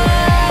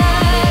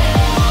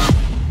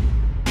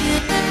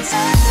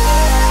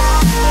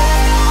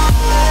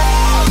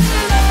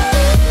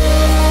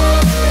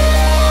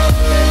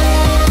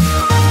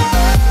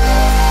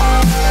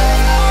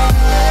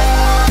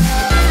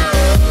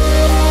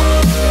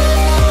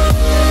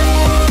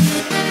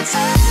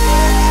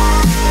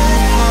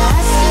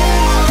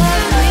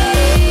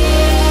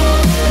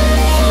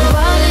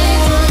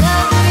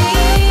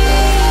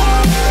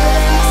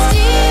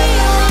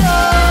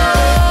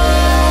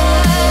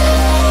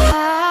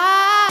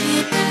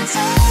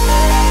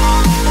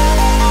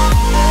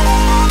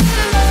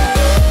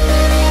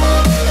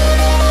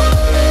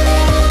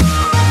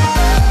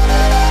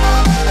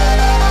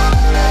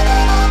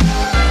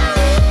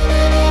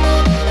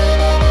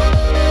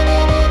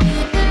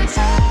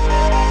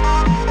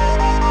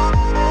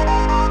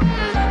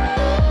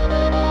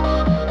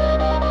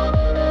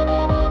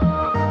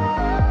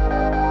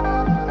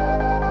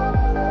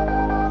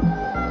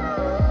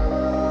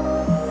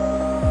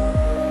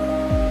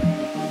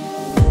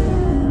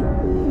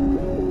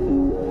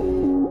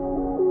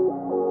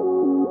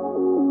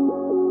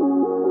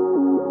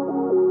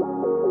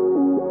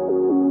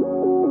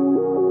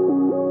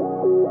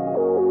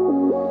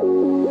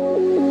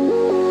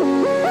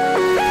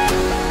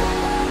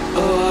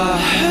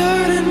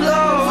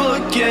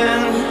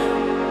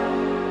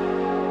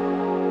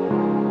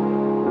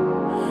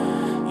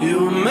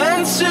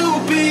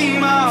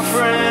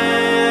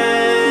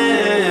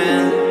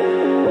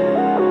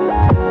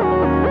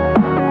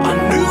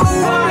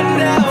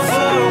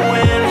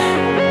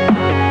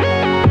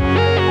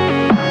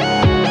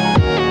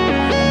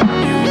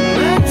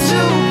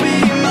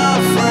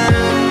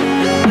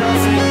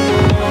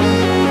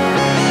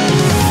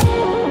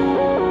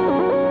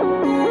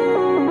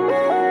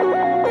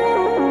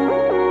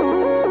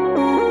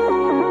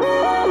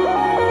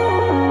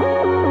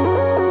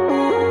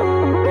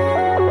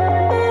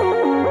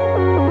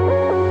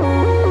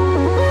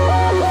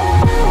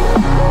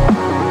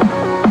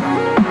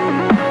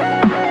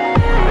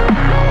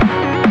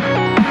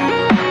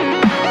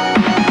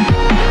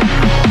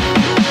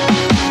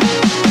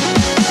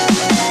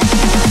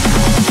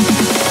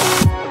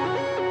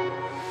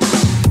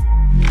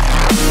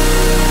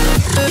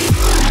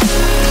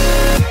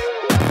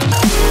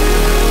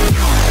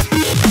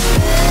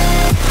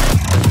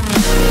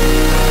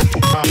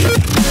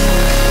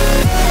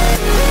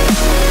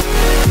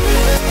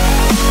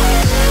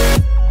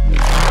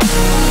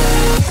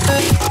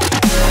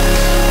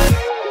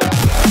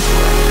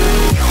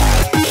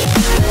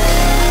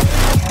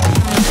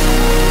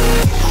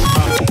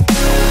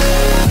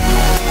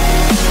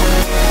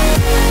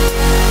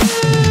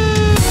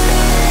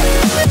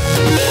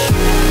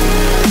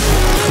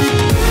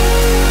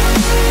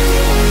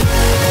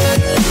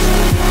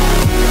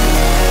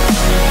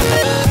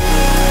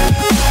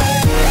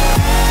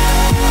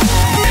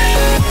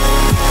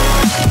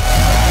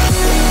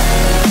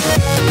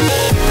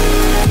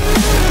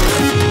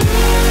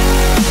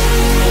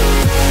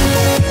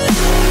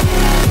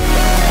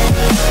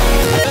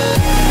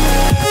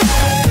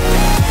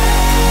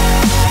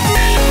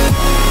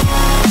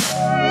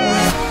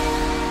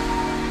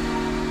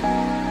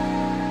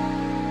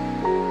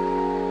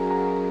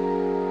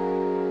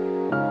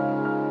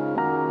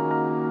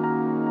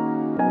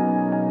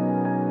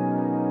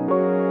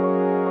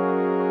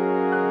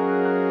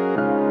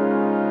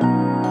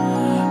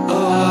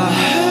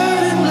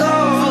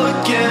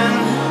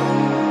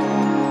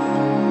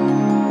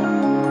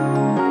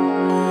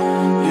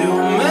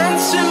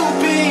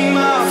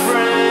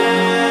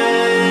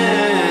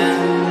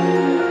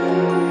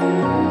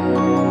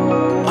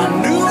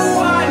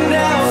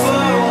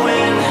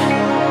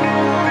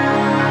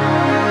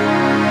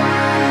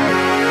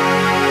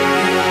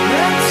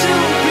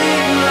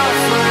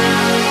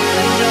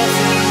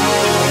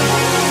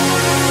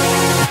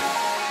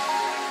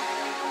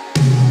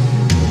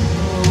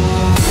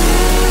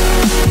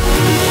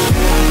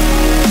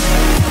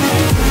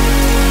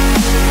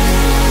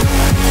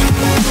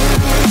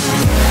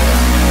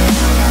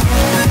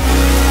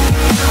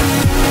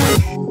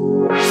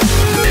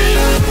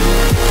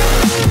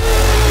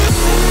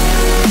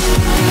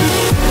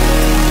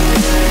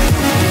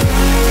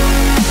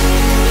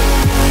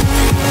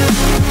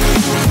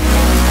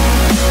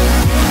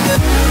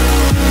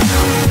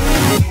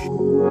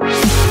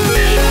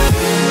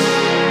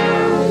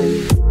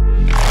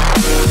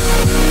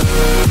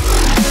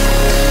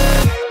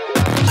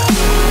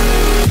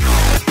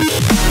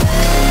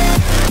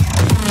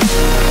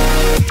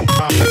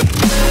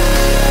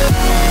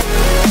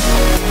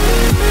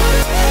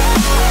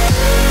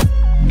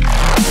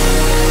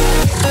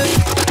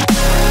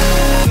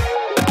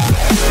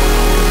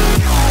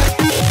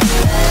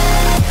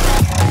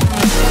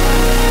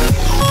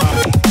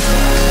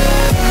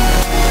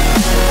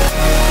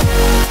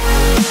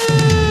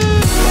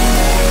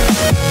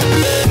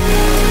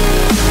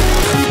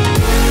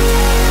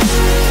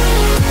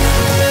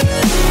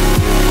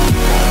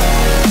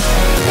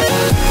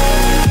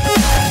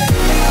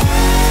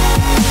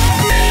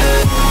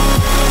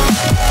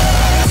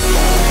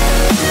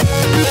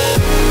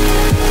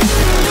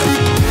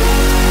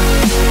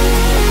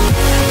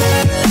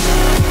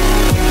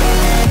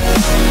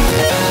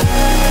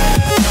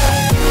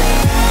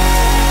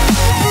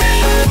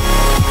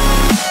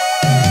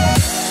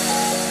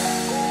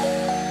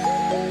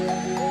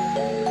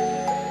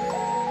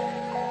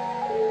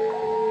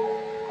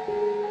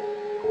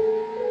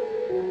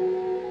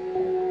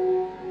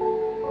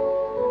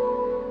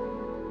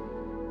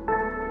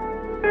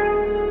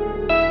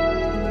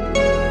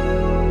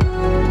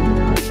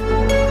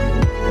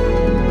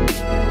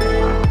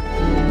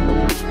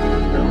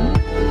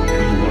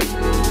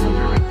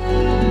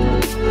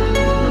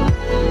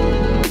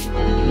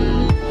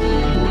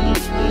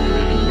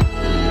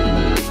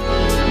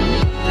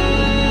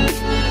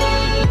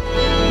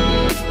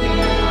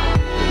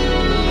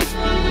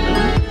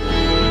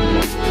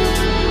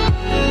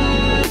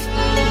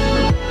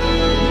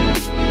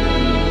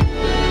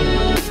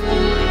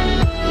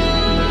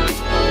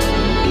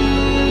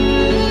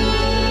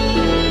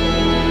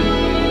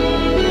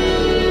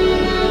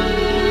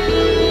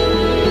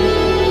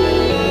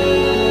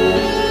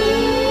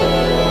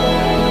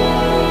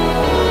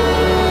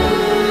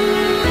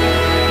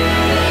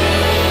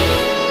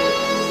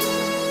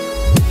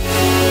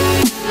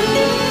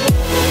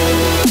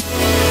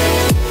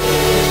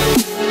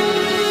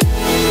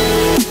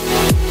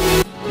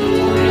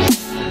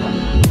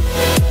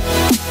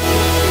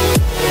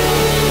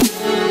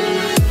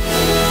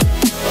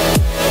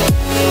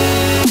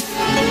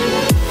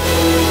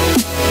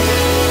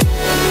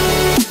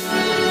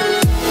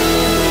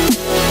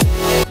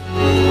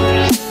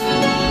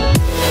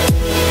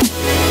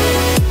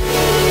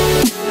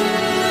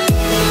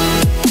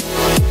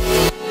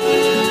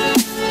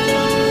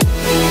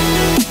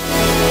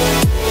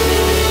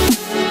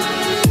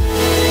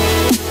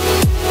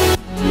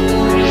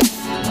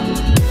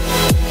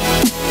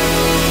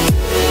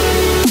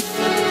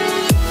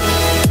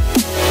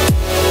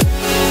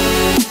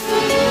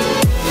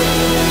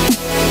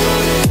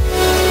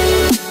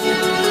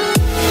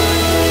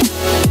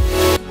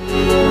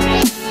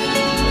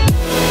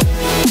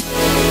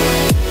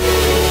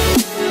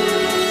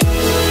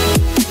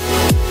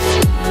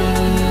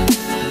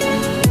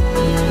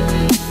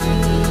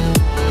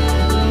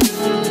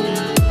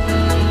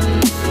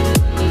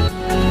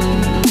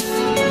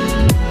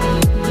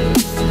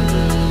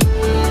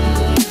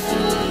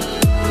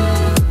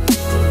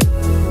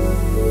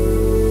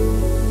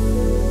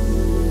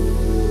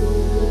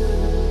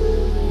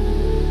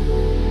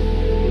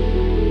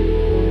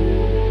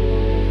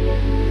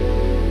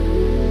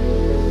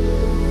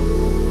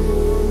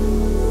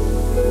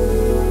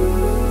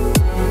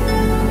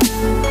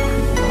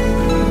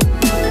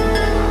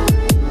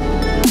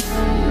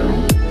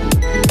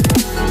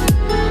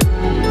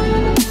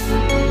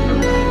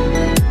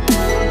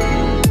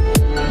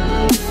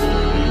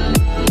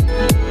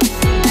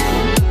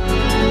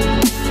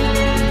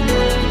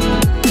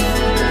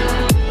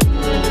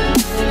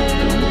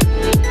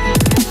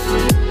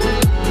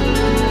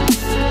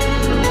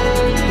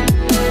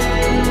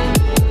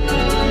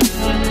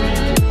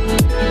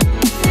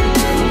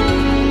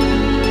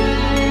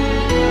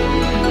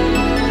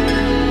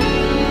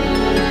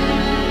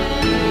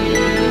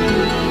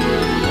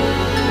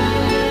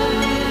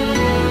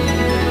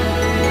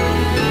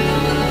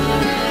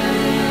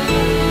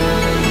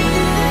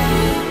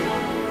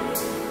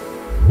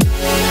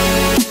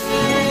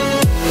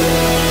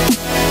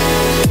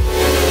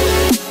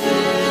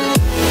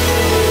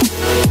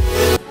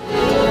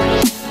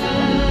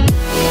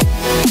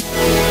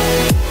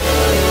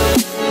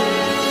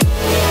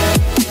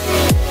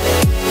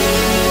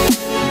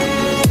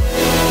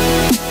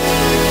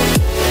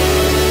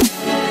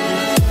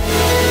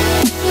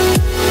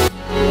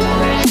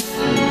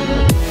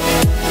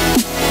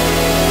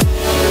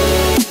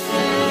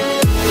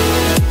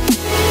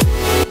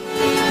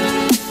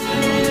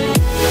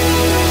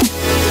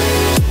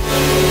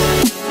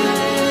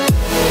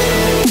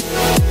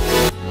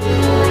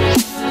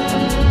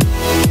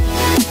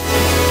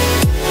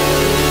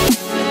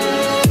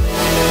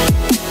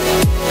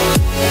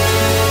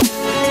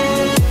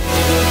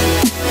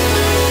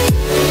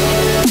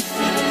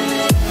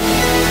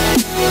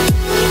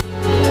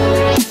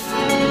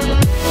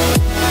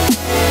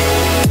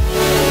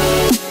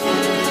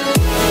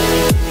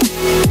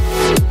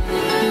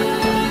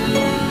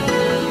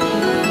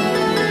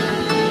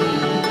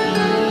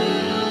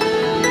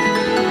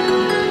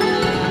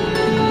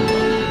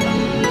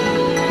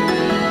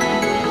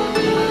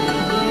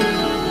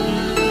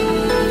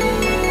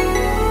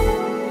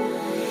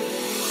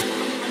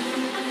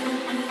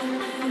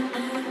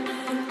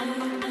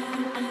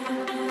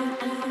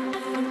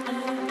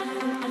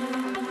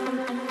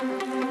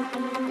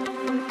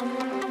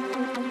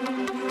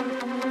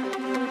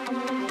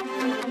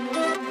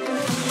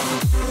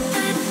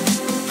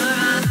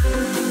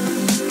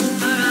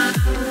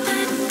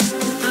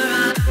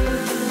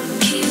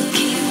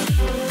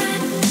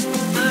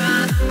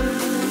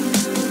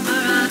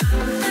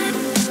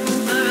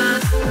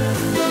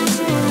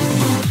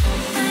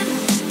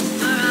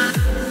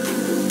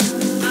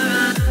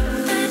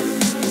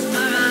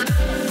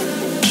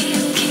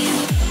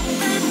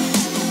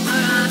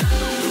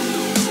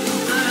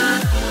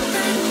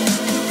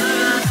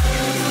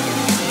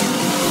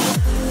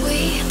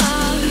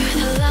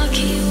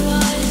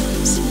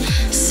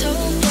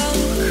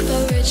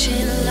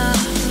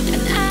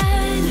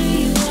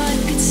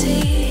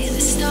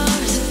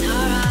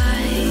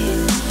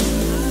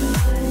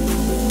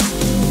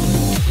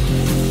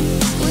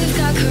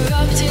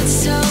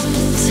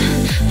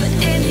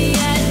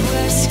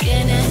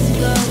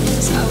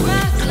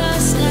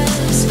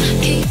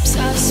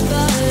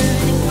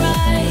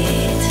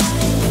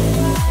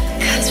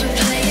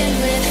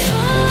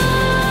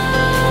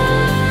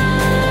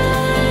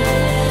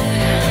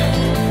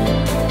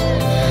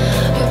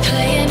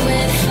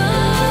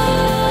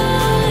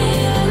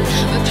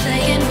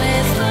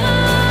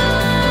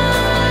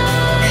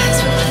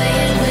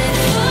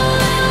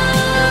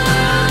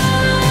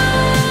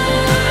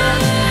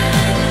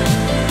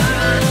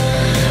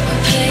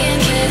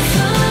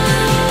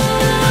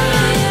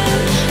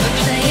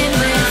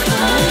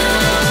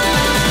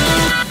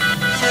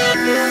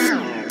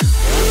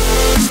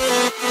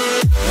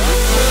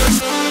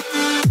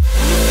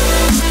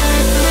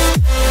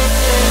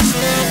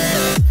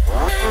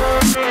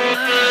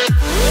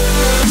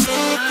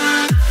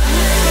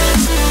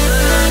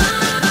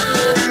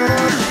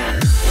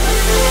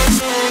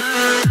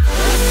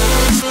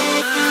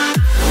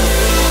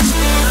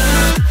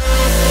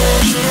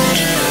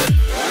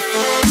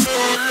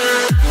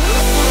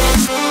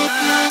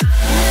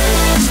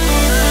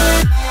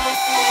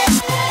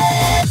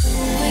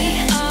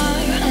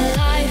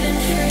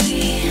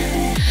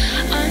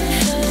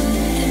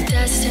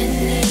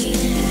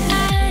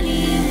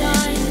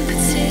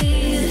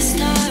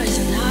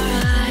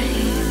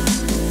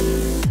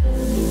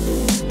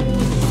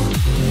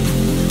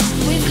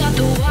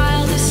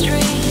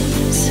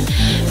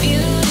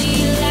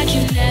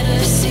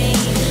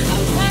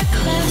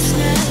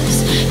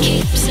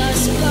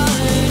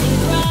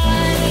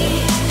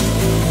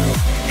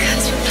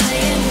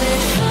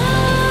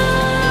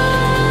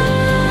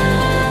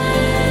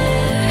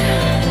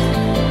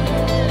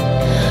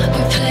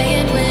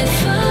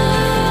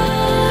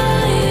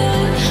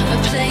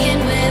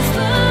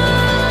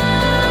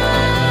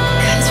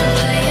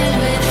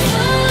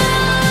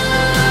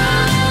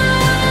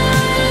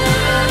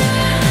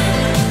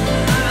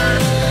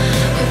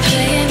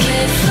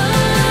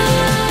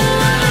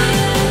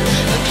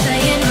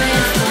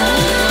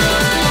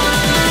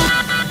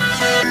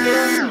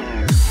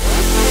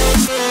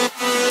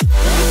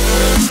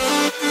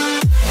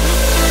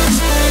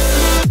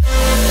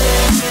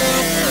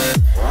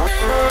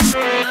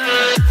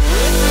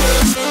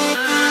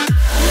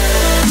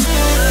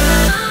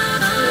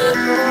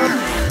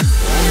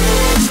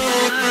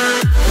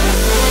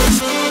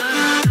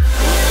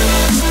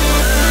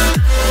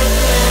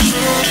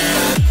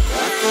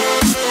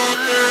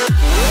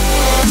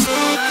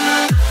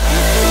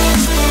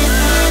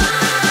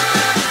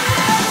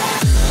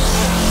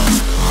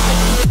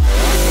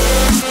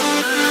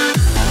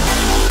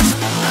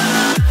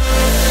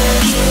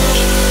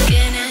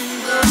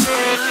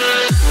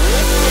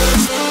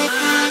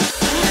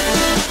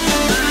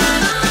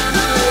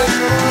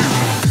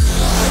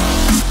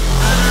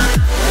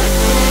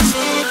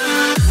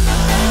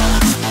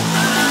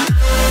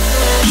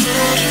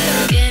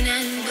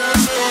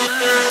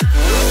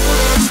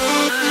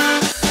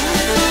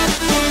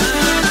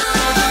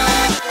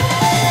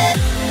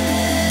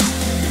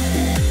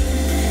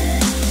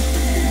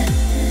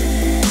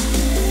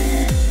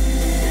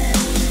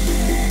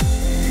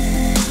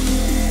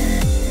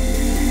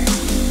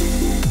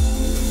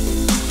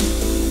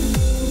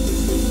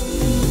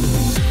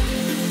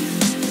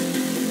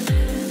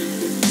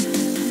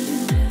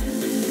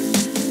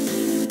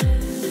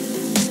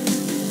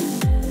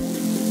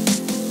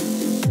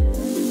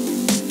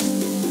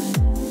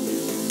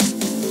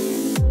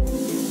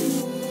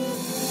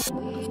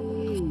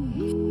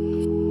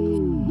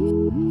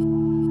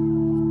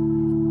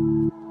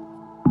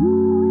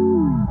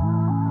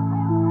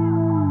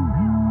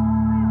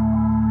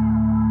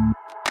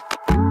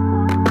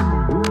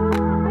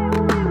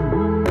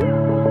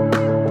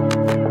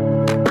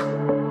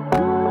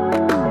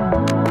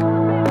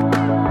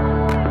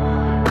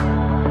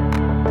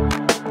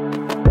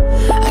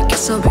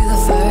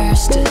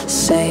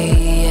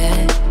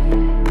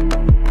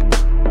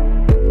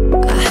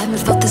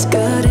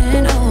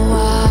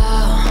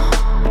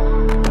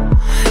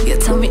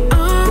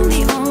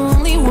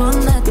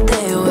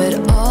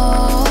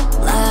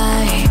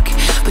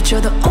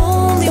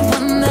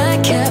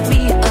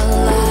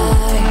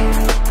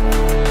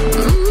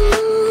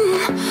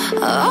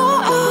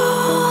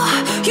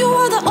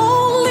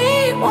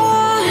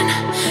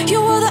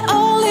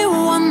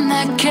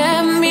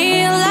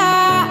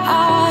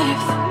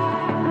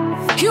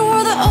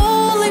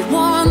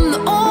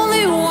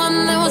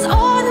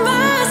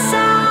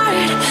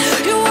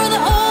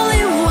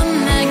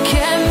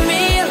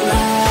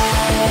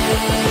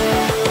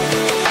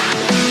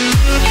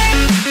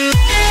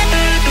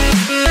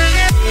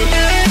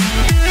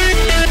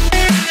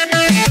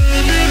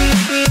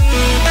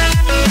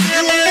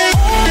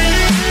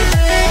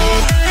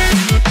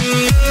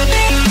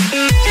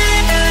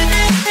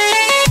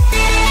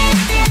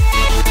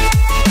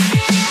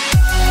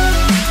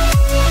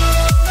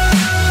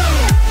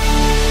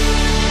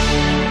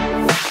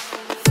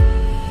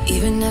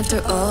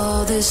after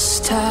all this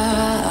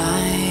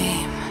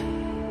time.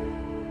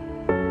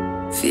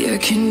 Fear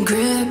can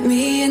grip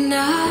me and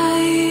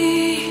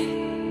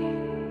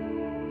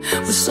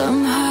but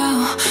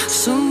somehow,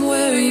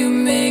 somewhere you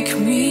make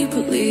me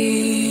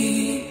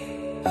believe.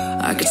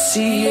 I could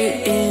see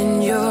it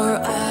in your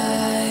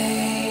eyes.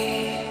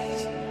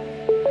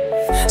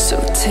 So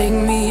take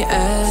me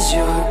as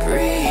your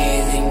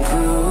breathing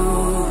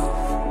proof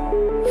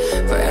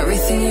for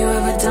everything you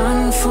ever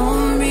done for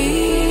me.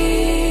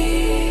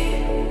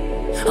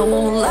 I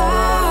won't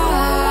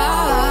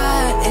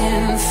lie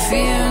and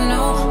fear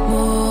no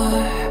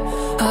more.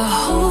 I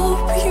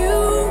hope you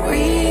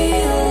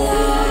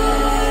realize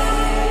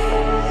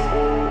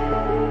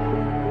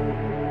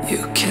you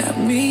kept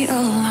me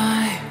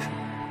alive.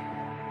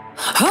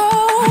 Oh,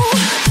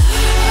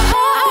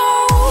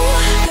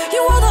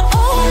 you were the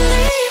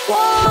only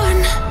one.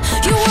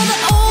 You were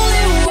the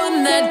only one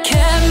that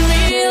kept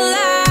me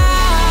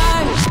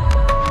alive.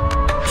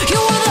 You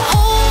were the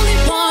only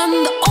one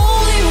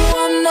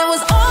that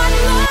was on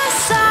my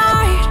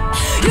side.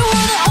 You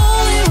were the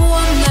only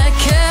one that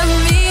kept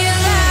me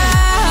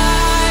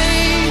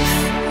alive.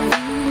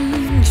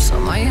 You saw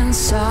my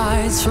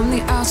insides from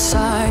the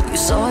outside. You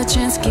saw a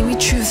chance, gave me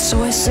truth, so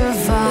I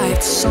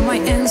survived. Saw my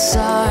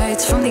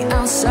insides from the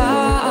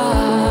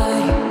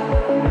outside.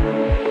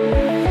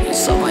 You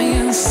saw my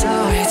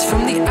insides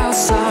from the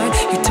outside.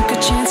 You took a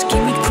chance,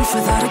 gave me proof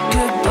without a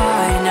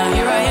goodbye. Now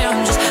here I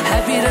am, just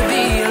happy to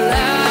be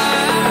alive.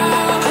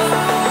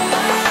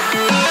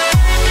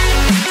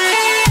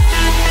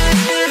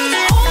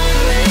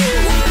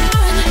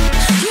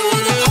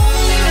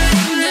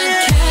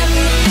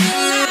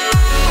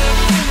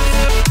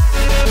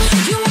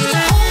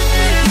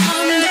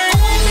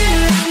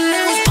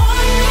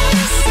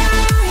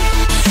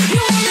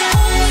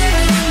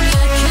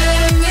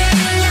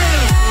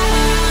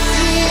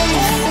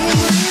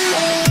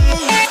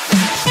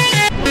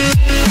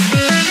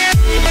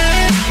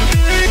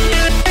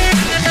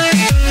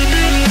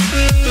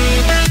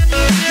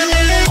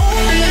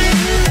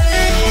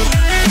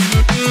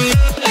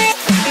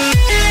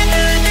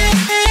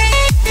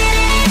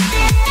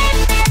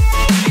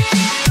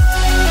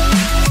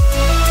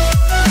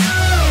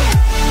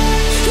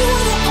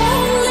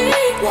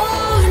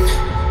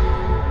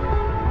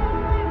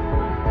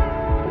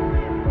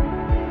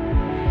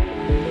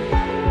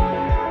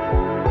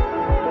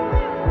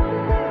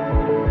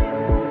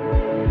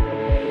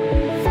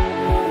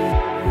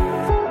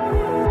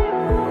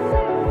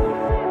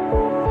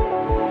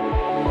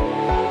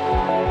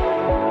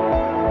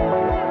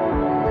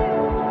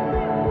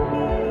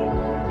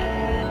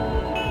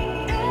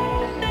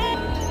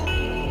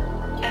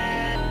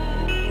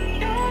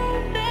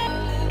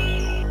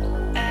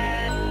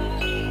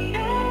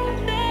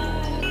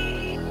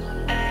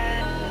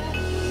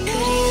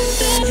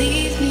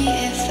 Believe me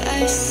if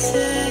I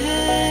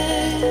said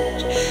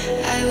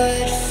I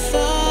would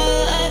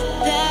fall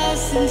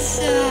 1,000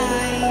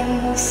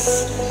 times.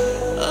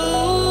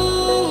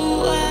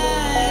 Oh, I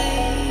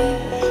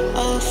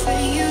offer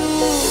you.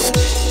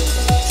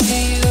 Do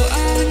you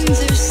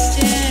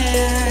understand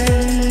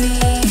me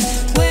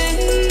when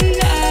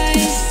I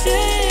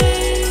say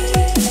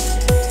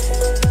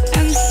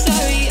I'm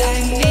sorry I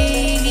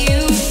made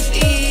you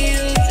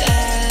feel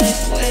that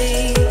way?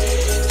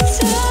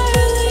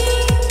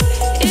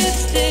 If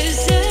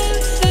there's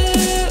ever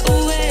a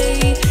way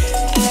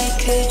I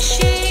could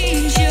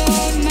change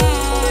your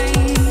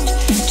mind,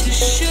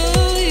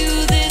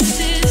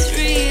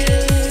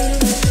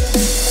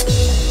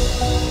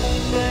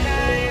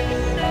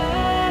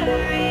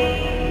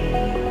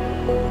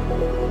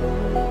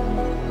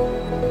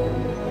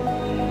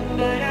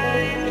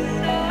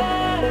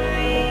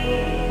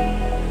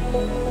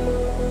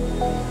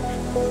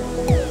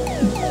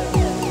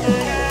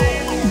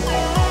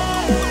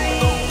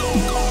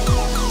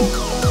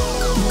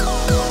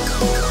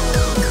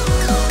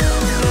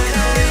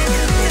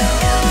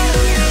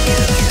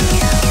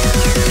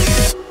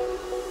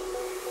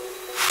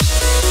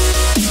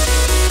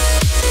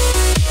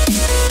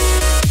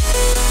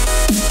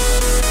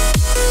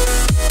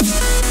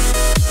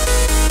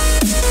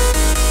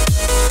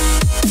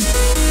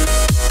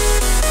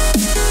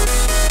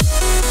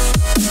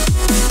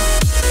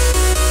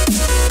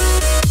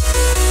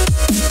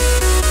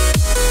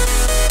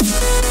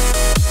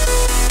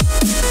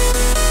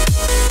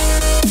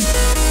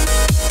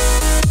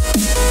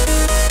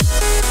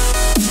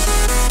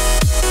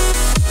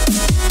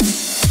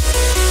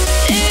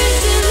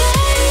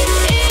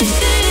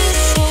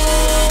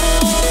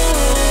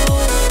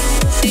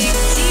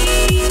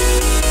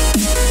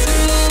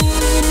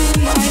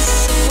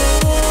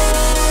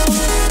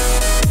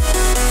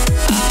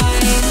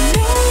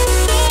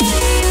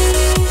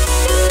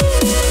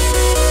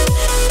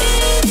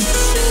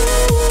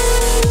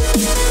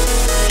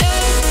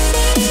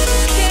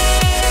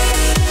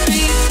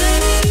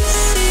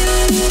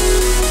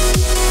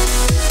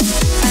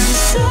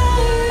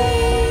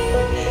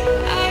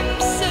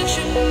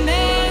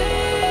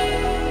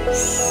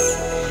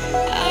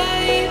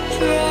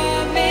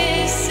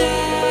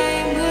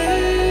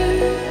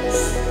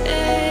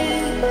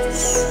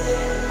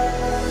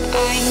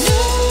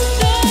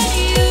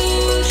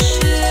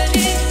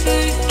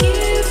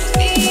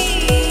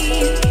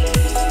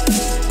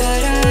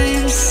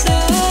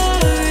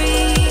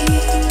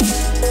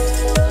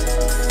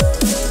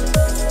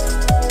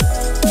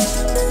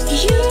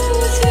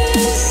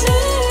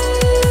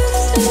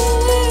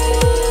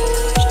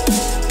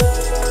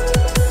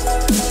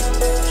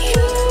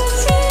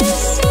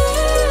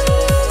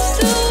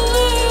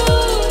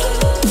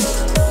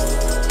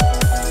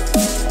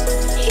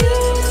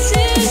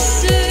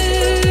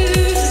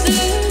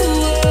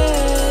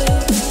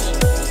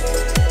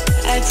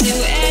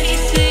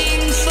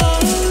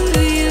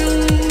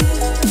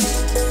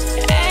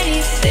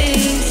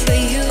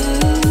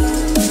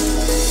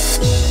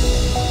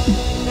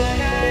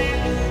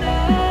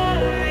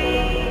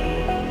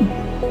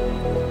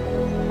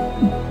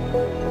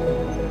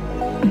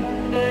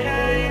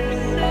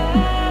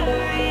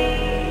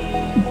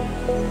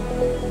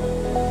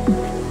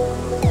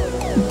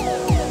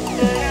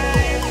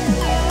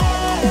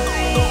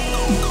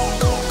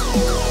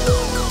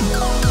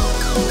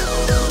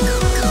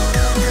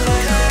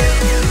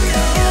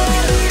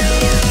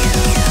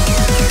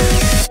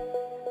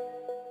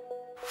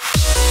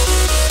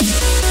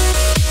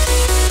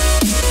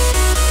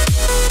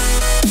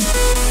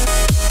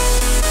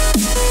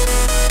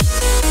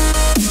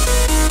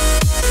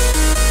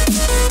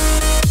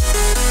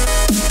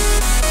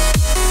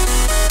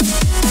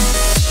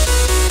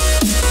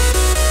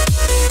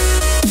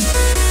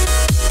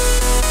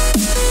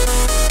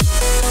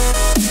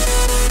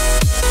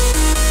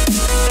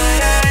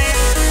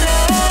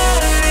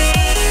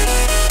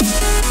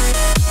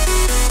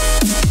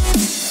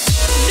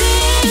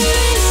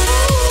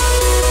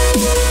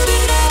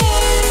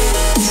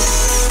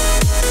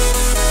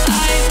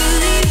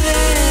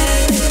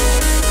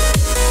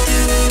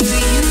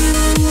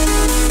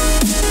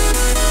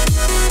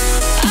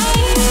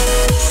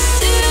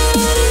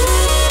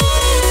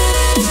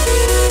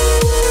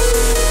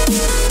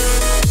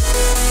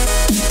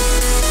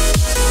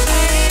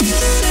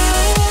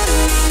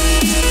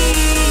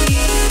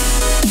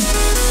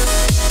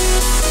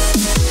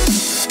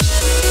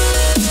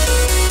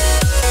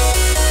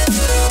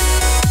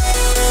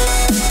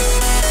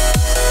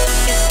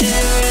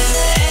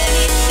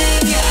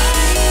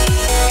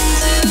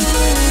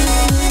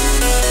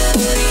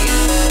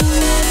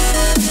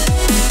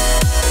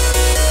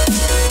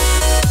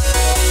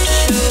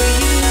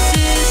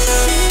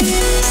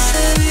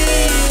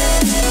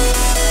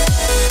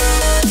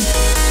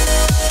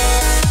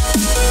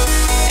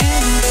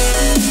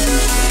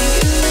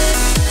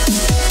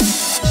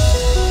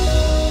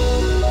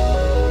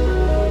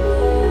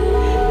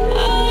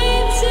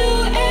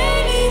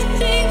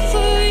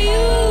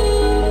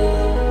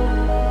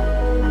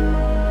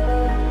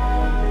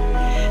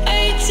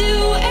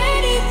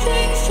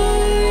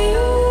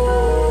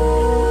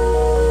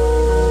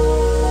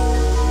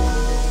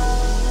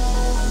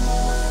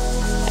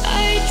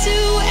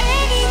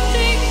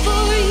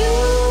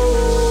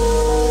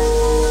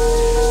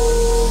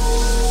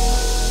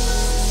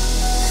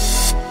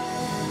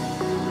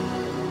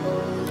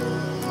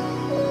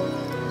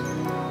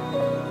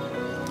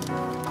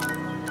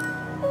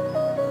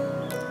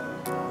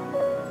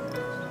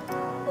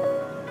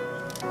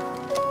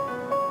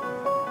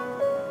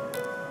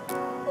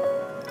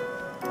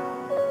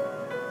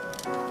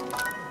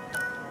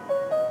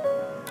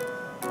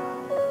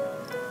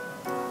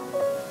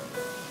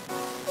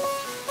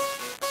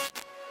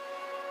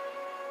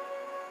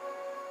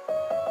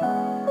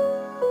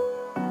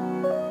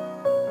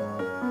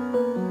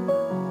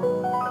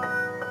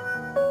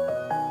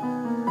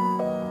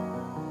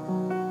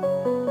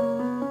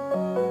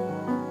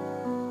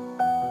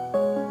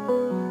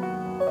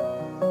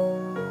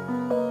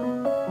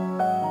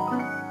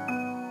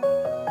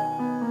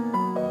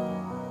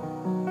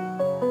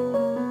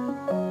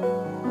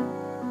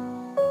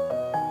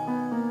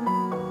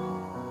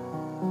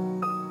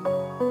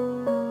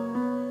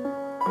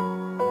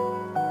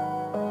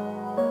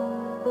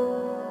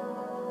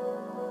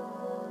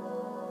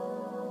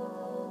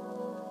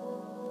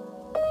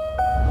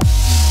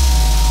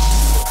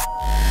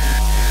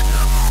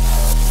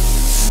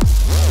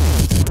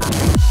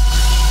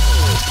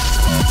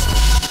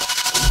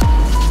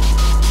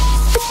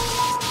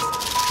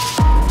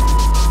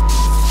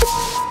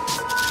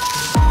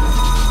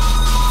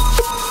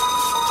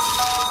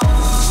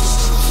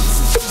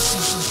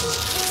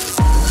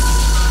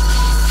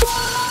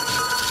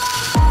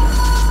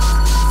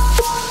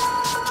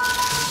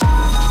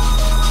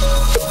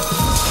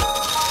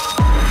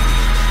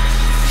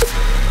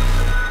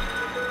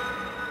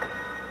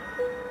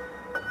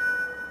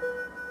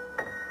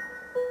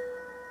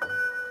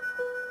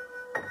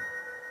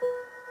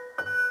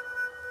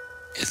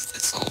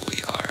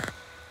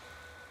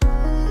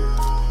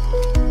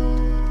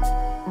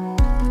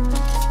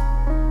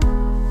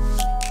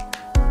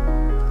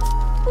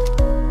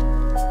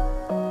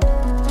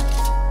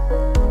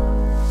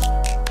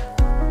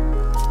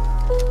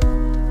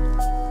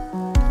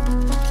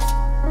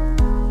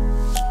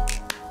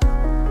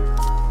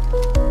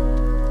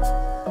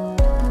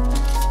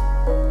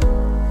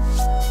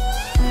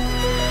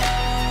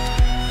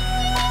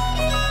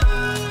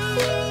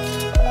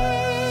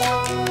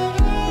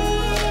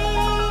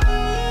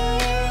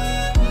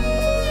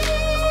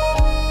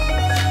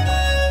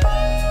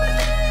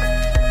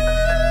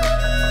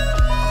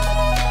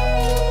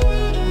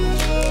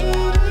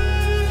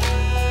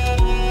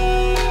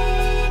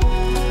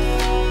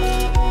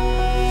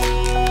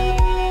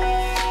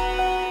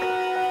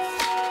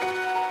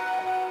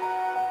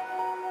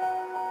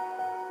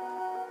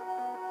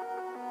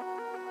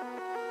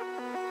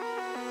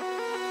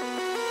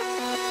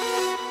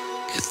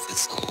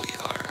 It's all you.